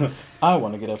 I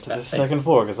want to get up to the second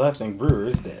floor because I think Brewer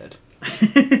is dead.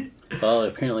 Well,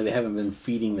 apparently they haven't been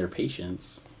feeding their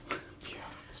patients. Yeah,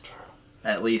 that's true.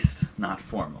 At least not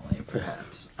formally,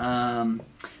 perhaps.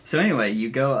 So anyway, you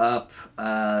go up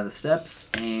the steps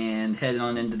and head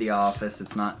on into the office.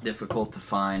 It's not difficult to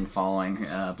find following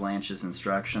Blanche's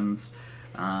instructions.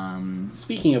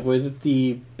 Speaking of, would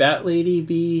the Bat Lady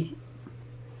be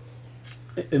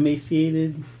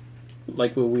emaciated?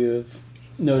 Like what we have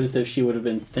noticed if she would have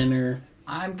been thinner?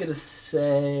 I'm going to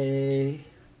say,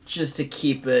 just to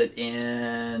keep it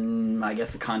in, I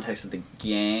guess, the context of the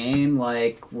game,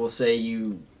 we'll say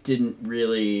you didn't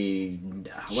really,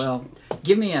 well,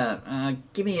 give me an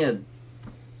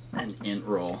int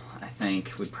roll, I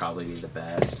think, would probably be the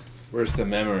best. Where's the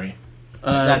memory?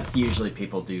 That's usually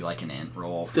people do an int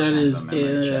roll for that is a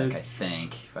memory check, I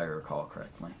think, if I recall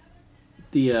correctly.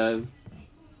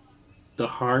 The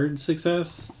hard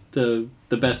success, the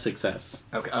best success.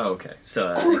 Okay. Oh, okay.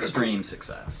 So extreme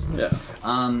success. Yeah.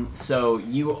 So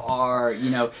you are,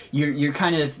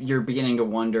 you're beginning to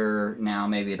wonder now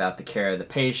maybe about the care of the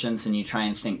patients, and you try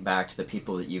and think back to the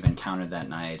people that you've encountered that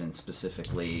night, and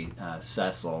specifically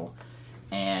Cecil,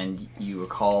 and you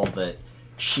recall that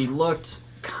she looked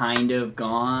kind of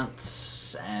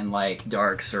gaunt and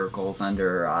dark circles under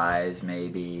her eyes,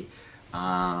 maybe.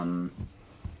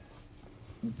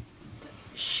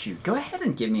 Shoot, go ahead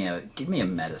and give me a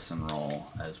medicine roll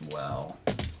as well.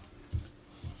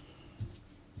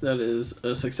 That is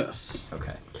a success.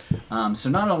 Okay. So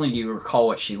not only do you recall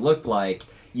what she looked like,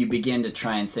 you begin to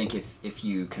try and think if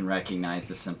you can recognize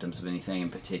the symptoms of anything in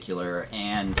particular,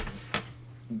 and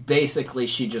basically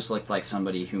she just looked like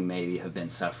somebody who maybe have been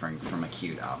suffering from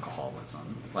acute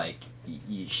alcoholism.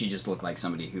 She just looked like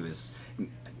somebody who is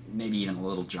maybe even a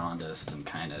little jaundiced and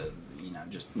kind of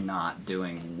just not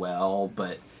doing well,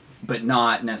 but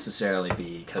not necessarily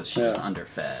because she was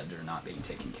underfed or not being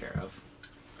taken care of.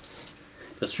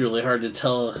 That's really hard to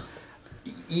tell.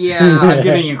 Yeah, I'm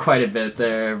giving you quite a bit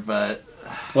there, but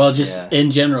Well, just Yeah.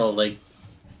 in general, like,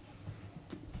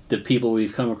 the people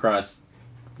we've come across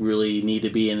really need to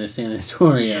be in a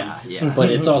sanatorium. Yeah. But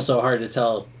it's also hard to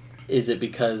tell, is it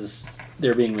because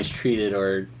they're being mistreated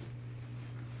or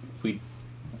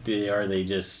are they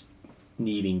just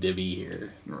needing to be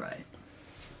here? Right.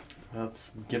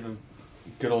 Let's give a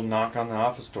good old knock on the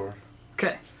office door.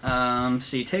 Okay.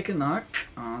 So you take a knock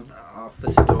on the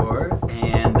office door,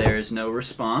 and there's no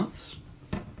response.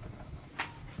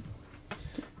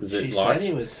 Is it She locked? said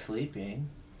he was sleeping.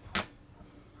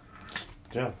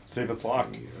 Yeah, see if it's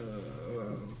locked.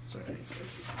 Sorry.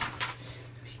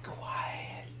 Be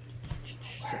quiet.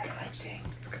 We're hunting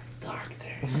dark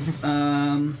there.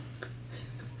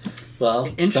 Well,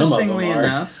 some of them Interestingly are.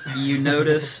 enough, you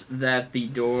notice that the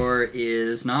door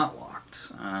is not locked.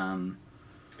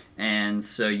 And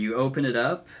so you open it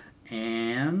up,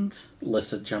 and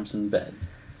Lissa jumps in bed.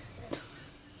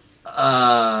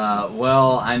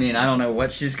 well, I mean, I don't know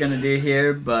what she's gonna do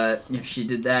here, but if she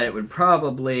did that, it would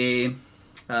probably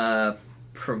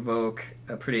provoke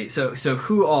a pretty. So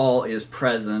who all is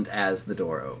present as the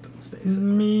door opens, basically?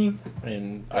 Me.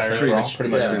 And I we're pretty all much- pretty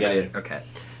Is much everybody- together. Okay.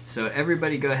 So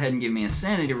everybody go ahead and give me a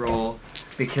sanity roll,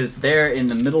 because they're in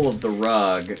the middle of the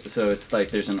rug. So it's like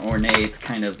there's an ornate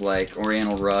kind of like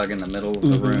oriental rug in the middle of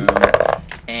the room,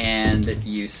 and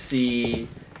you see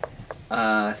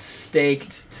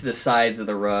staked to the sides of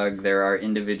the rug there are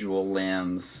individual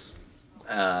limbs,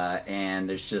 and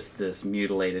there's just this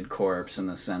mutilated corpse in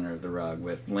the center of the rug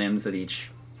with limbs at each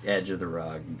edge of the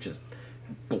rug, just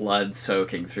blood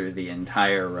soaking through the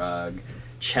entire rug,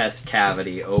 chest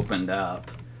cavity opened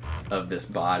up of this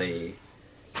body.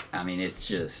 I mean, it's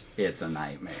a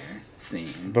nightmare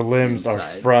scene. The limbs are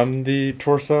inside. from the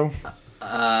torso?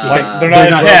 Uh, Like, they're they're not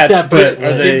not attached, separate, but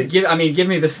are like- they... give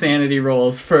me the sanity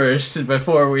rolls first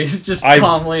before we just I-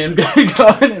 calmly and go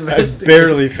and I investigate.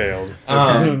 barely failed.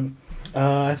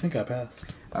 I think I passed.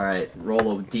 All right,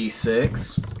 roll a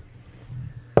d6.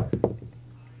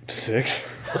 6.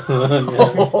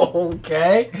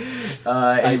 Okay.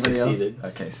 Anybody succeeded.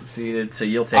 Else? Okay, succeeded. So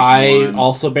you'll take. I one,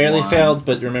 also barely one. failed,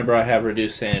 but remember I have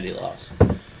reduced sanity loss.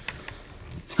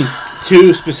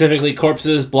 2 specifically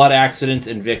corpses, blood accidents,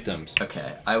 and victims.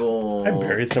 Okay, I will. I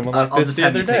buried someone like I'll this just the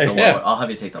have other you take day. the lower. Yeah. I'll have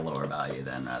you take the lower value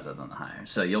then, rather than the higher.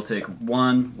 So you'll take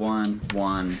 1, 1,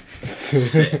 1,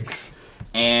 6,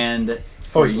 and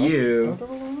for you,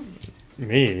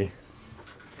 Me?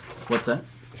 what's that?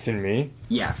 It's in me?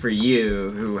 Yeah, for you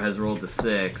who has rolled the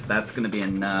 6, that's going to be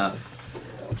enough.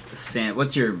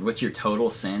 What's your total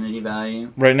sanity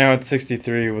value? Right now it's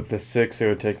 63. With the 6, it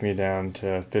would take me down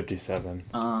to 57.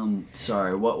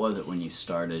 Sorry, what was it when you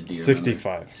started? Do you remember?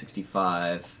 65.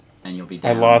 65, and you'll be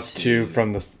I down lost to 2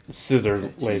 from the scissor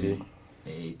 15, lady.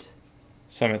 8.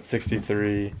 So I'm at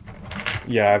 63.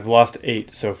 Yeah, I've lost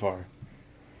 8 so far.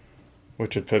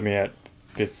 Which would put me at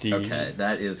 50. Okay,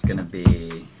 that is going to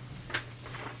be.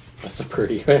 That's a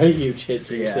pretty huge hit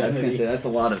to your Yeah, I was gonna sanity. say that's a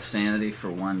lot of sanity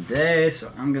for one day.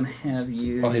 So I'm gonna have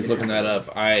you. While he's looking that up,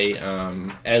 I,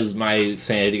 as my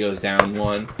sanity goes down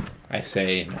 1, I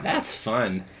say, that's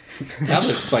fun. That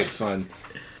looks like fun.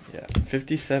 Yeah,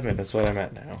 57 is what I'm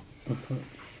at now.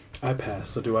 I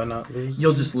passed, so do I not lose?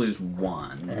 You'll just lose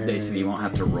 1. Basically, you won't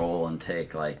have to roll and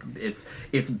take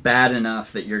it's bad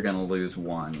enough that you're gonna lose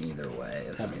 1 either way.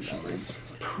 Essentially.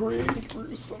 pretty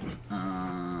gruesome.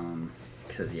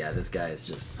 Because yeah, this guy is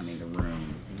just. I mean, the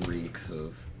room reeks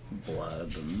of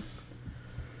blood and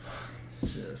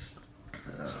just.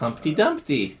 Humpty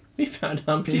Dumpty. We found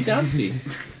Humpty Dumpty.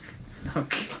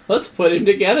 Okay. Let's put him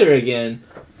together again.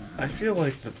 I feel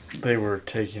like they were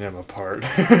taking him apart.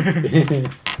 So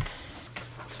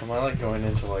am I like going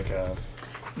into like a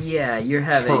Yeah, you're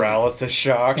having. paralysis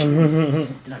shock? Did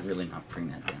I really not bring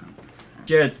that down?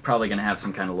 Jared's probably gonna have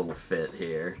some kind of little fit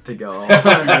here to go on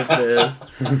with this.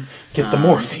 Get the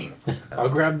morphine. I'll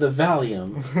grab the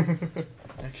Valium.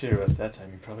 Actually, at that time,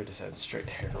 you probably just had straight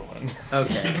heroin.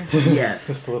 Okay. Yes.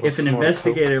 Just a little If an snort of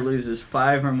investigator loses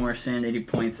 5 or more sanity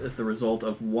points as the result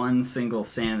of one single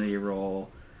sanity roll,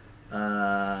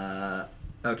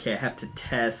 okay, I have to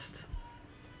test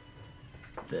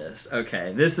this.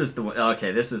 Okay, this is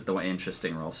the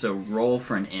interesting roll. So roll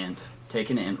for an int. Take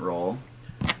an int roll.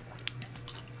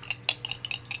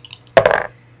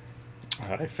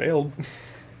 I failed.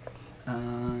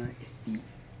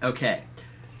 Okay.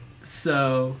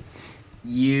 So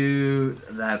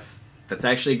that's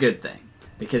actually a good thing,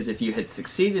 because if you had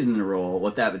succeeded in the roll,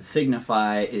 what that would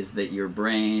signify is that your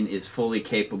brain is fully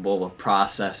capable of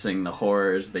processing the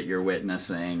horrors that you're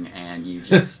witnessing, and you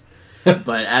just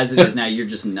but as it is now, you're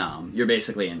just numb. You're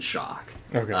basically in shock.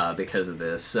 Okay. because of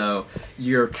this. So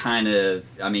you're kind of,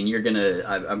 I mean,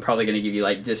 I'm probably gonna give you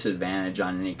like disadvantage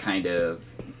on any kind of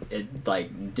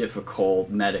like difficult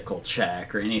medical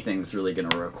check or anything that's really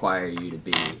gonna require you to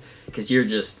be, because you're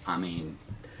just, I mean,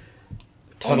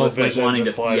 Tunnel almost like vision, wanting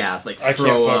just to, like, yeah, like I can't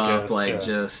throw up, focus, like yeah.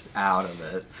 just out of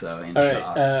it. So in All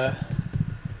shock. right.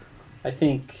 I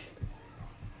think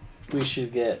we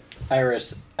should get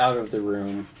Iris out of the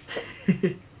room.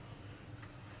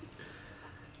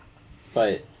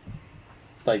 But,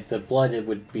 like, the blood, it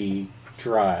would be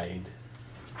dried.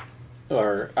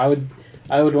 Or I would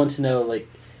want to know, like,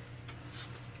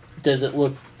 does it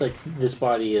look like this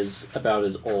body is about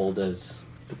as old as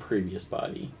the previous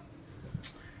body?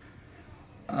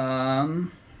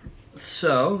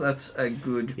 So that's a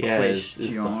good Is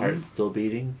question. the heart still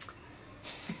beating?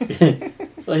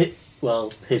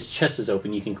 Well, his chest is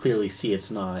open. You can clearly see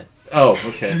it's not. Oh,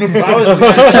 okay.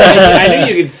 I knew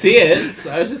you could see it, so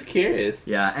I was just curious.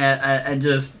 Yeah, and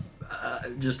just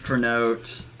for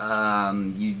note,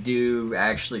 you do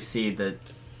actually see that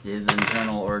his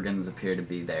internal organs appear to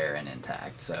be there and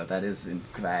intact. So that is, in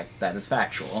fact, that is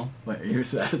factual, what you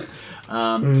said.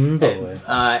 And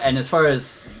as far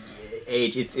as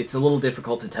age, it's a little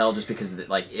difficult to tell just because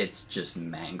it's just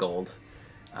mangled.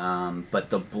 But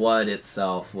the blood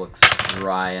itself looks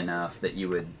dry enough that you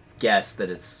would guess that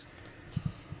it's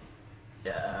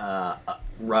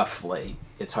roughly,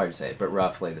 it's hard to say, but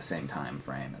roughly the same time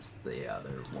frame as the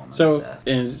other woman's death.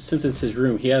 And since it's his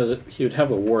room, he would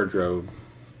have a wardrobe.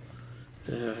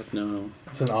 No.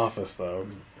 It's an office, though.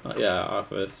 Yeah,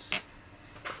 office.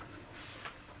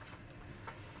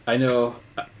 I know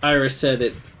Iris said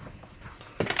it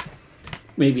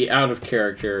may be out of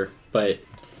character, but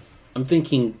I'm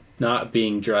thinking not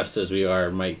being dressed as we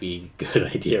are might be a good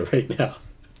idea right now.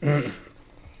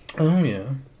 Oh, yeah.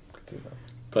 Could do that.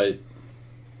 But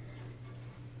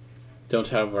don't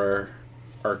have our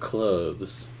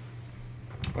clothes.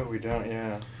 Oh, we don't,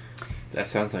 yeah. That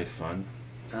sounds like fun.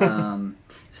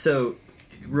 So,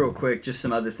 real quick, just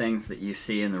some other things that you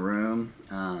see in the room.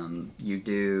 You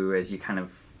do, as you kind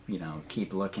of,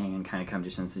 keep looking and kind of come to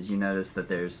your senses, you notice that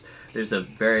there's a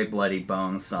very bloody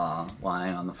bone saw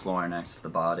lying on the floor next to the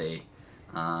body,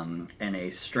 and a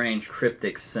strange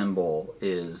cryptic symbol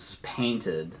is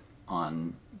painted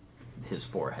on his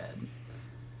forehead.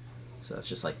 So it's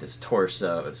just like this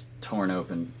torso, it's torn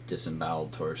open,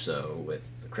 disemboweled torso with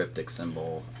the cryptic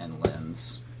symbol and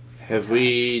limbs. Have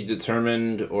we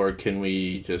determined, or can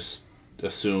we just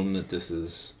assume that this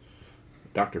is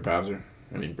Dr.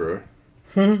 Brewer?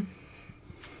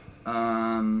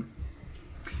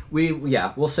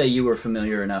 We'll say you were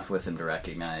familiar enough with him to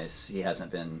recognize he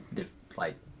hasn't been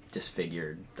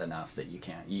disfigured enough that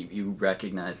you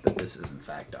recognize that this is in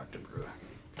fact Dr. Brewer.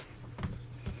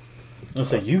 I'll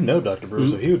say Dr. Brewer,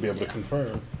 so he would be able to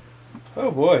confirm.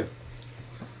 Oh, boy.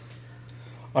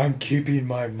 I'm keeping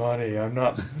my money. I'm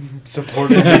not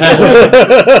supporting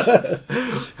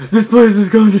This place is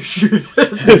going to shoot.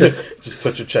 Just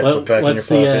put your checkbook back in your What's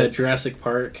pocket. the Jurassic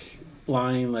Park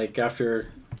line, like,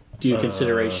 after due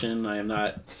consideration? I am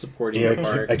not supporting your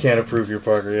park. I can't approve your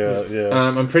Parker. Yeah.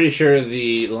 I'm pretty sure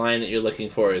the line that you're looking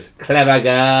for is clever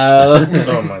girl.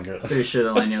 Oh my god. Pretty sure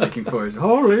the line you're looking for is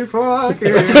holy fucking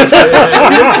shit. It's a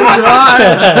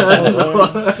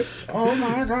giant. Oh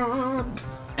my god.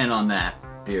 And on that,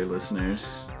 dear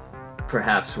listeners,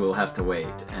 perhaps we'll have to wait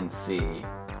and see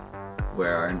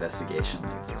where our investigation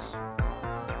leads us.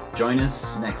 Join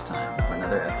us next time for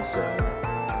another episode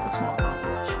of Small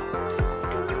Consolation.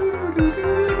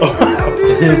 Oh, I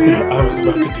was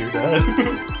about to do that.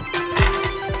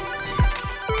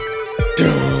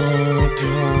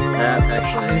 That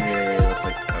actually looks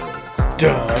like a really good song.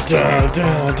 Dun, dun,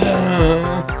 dun,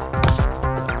 dun.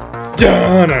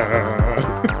 Dun, dun.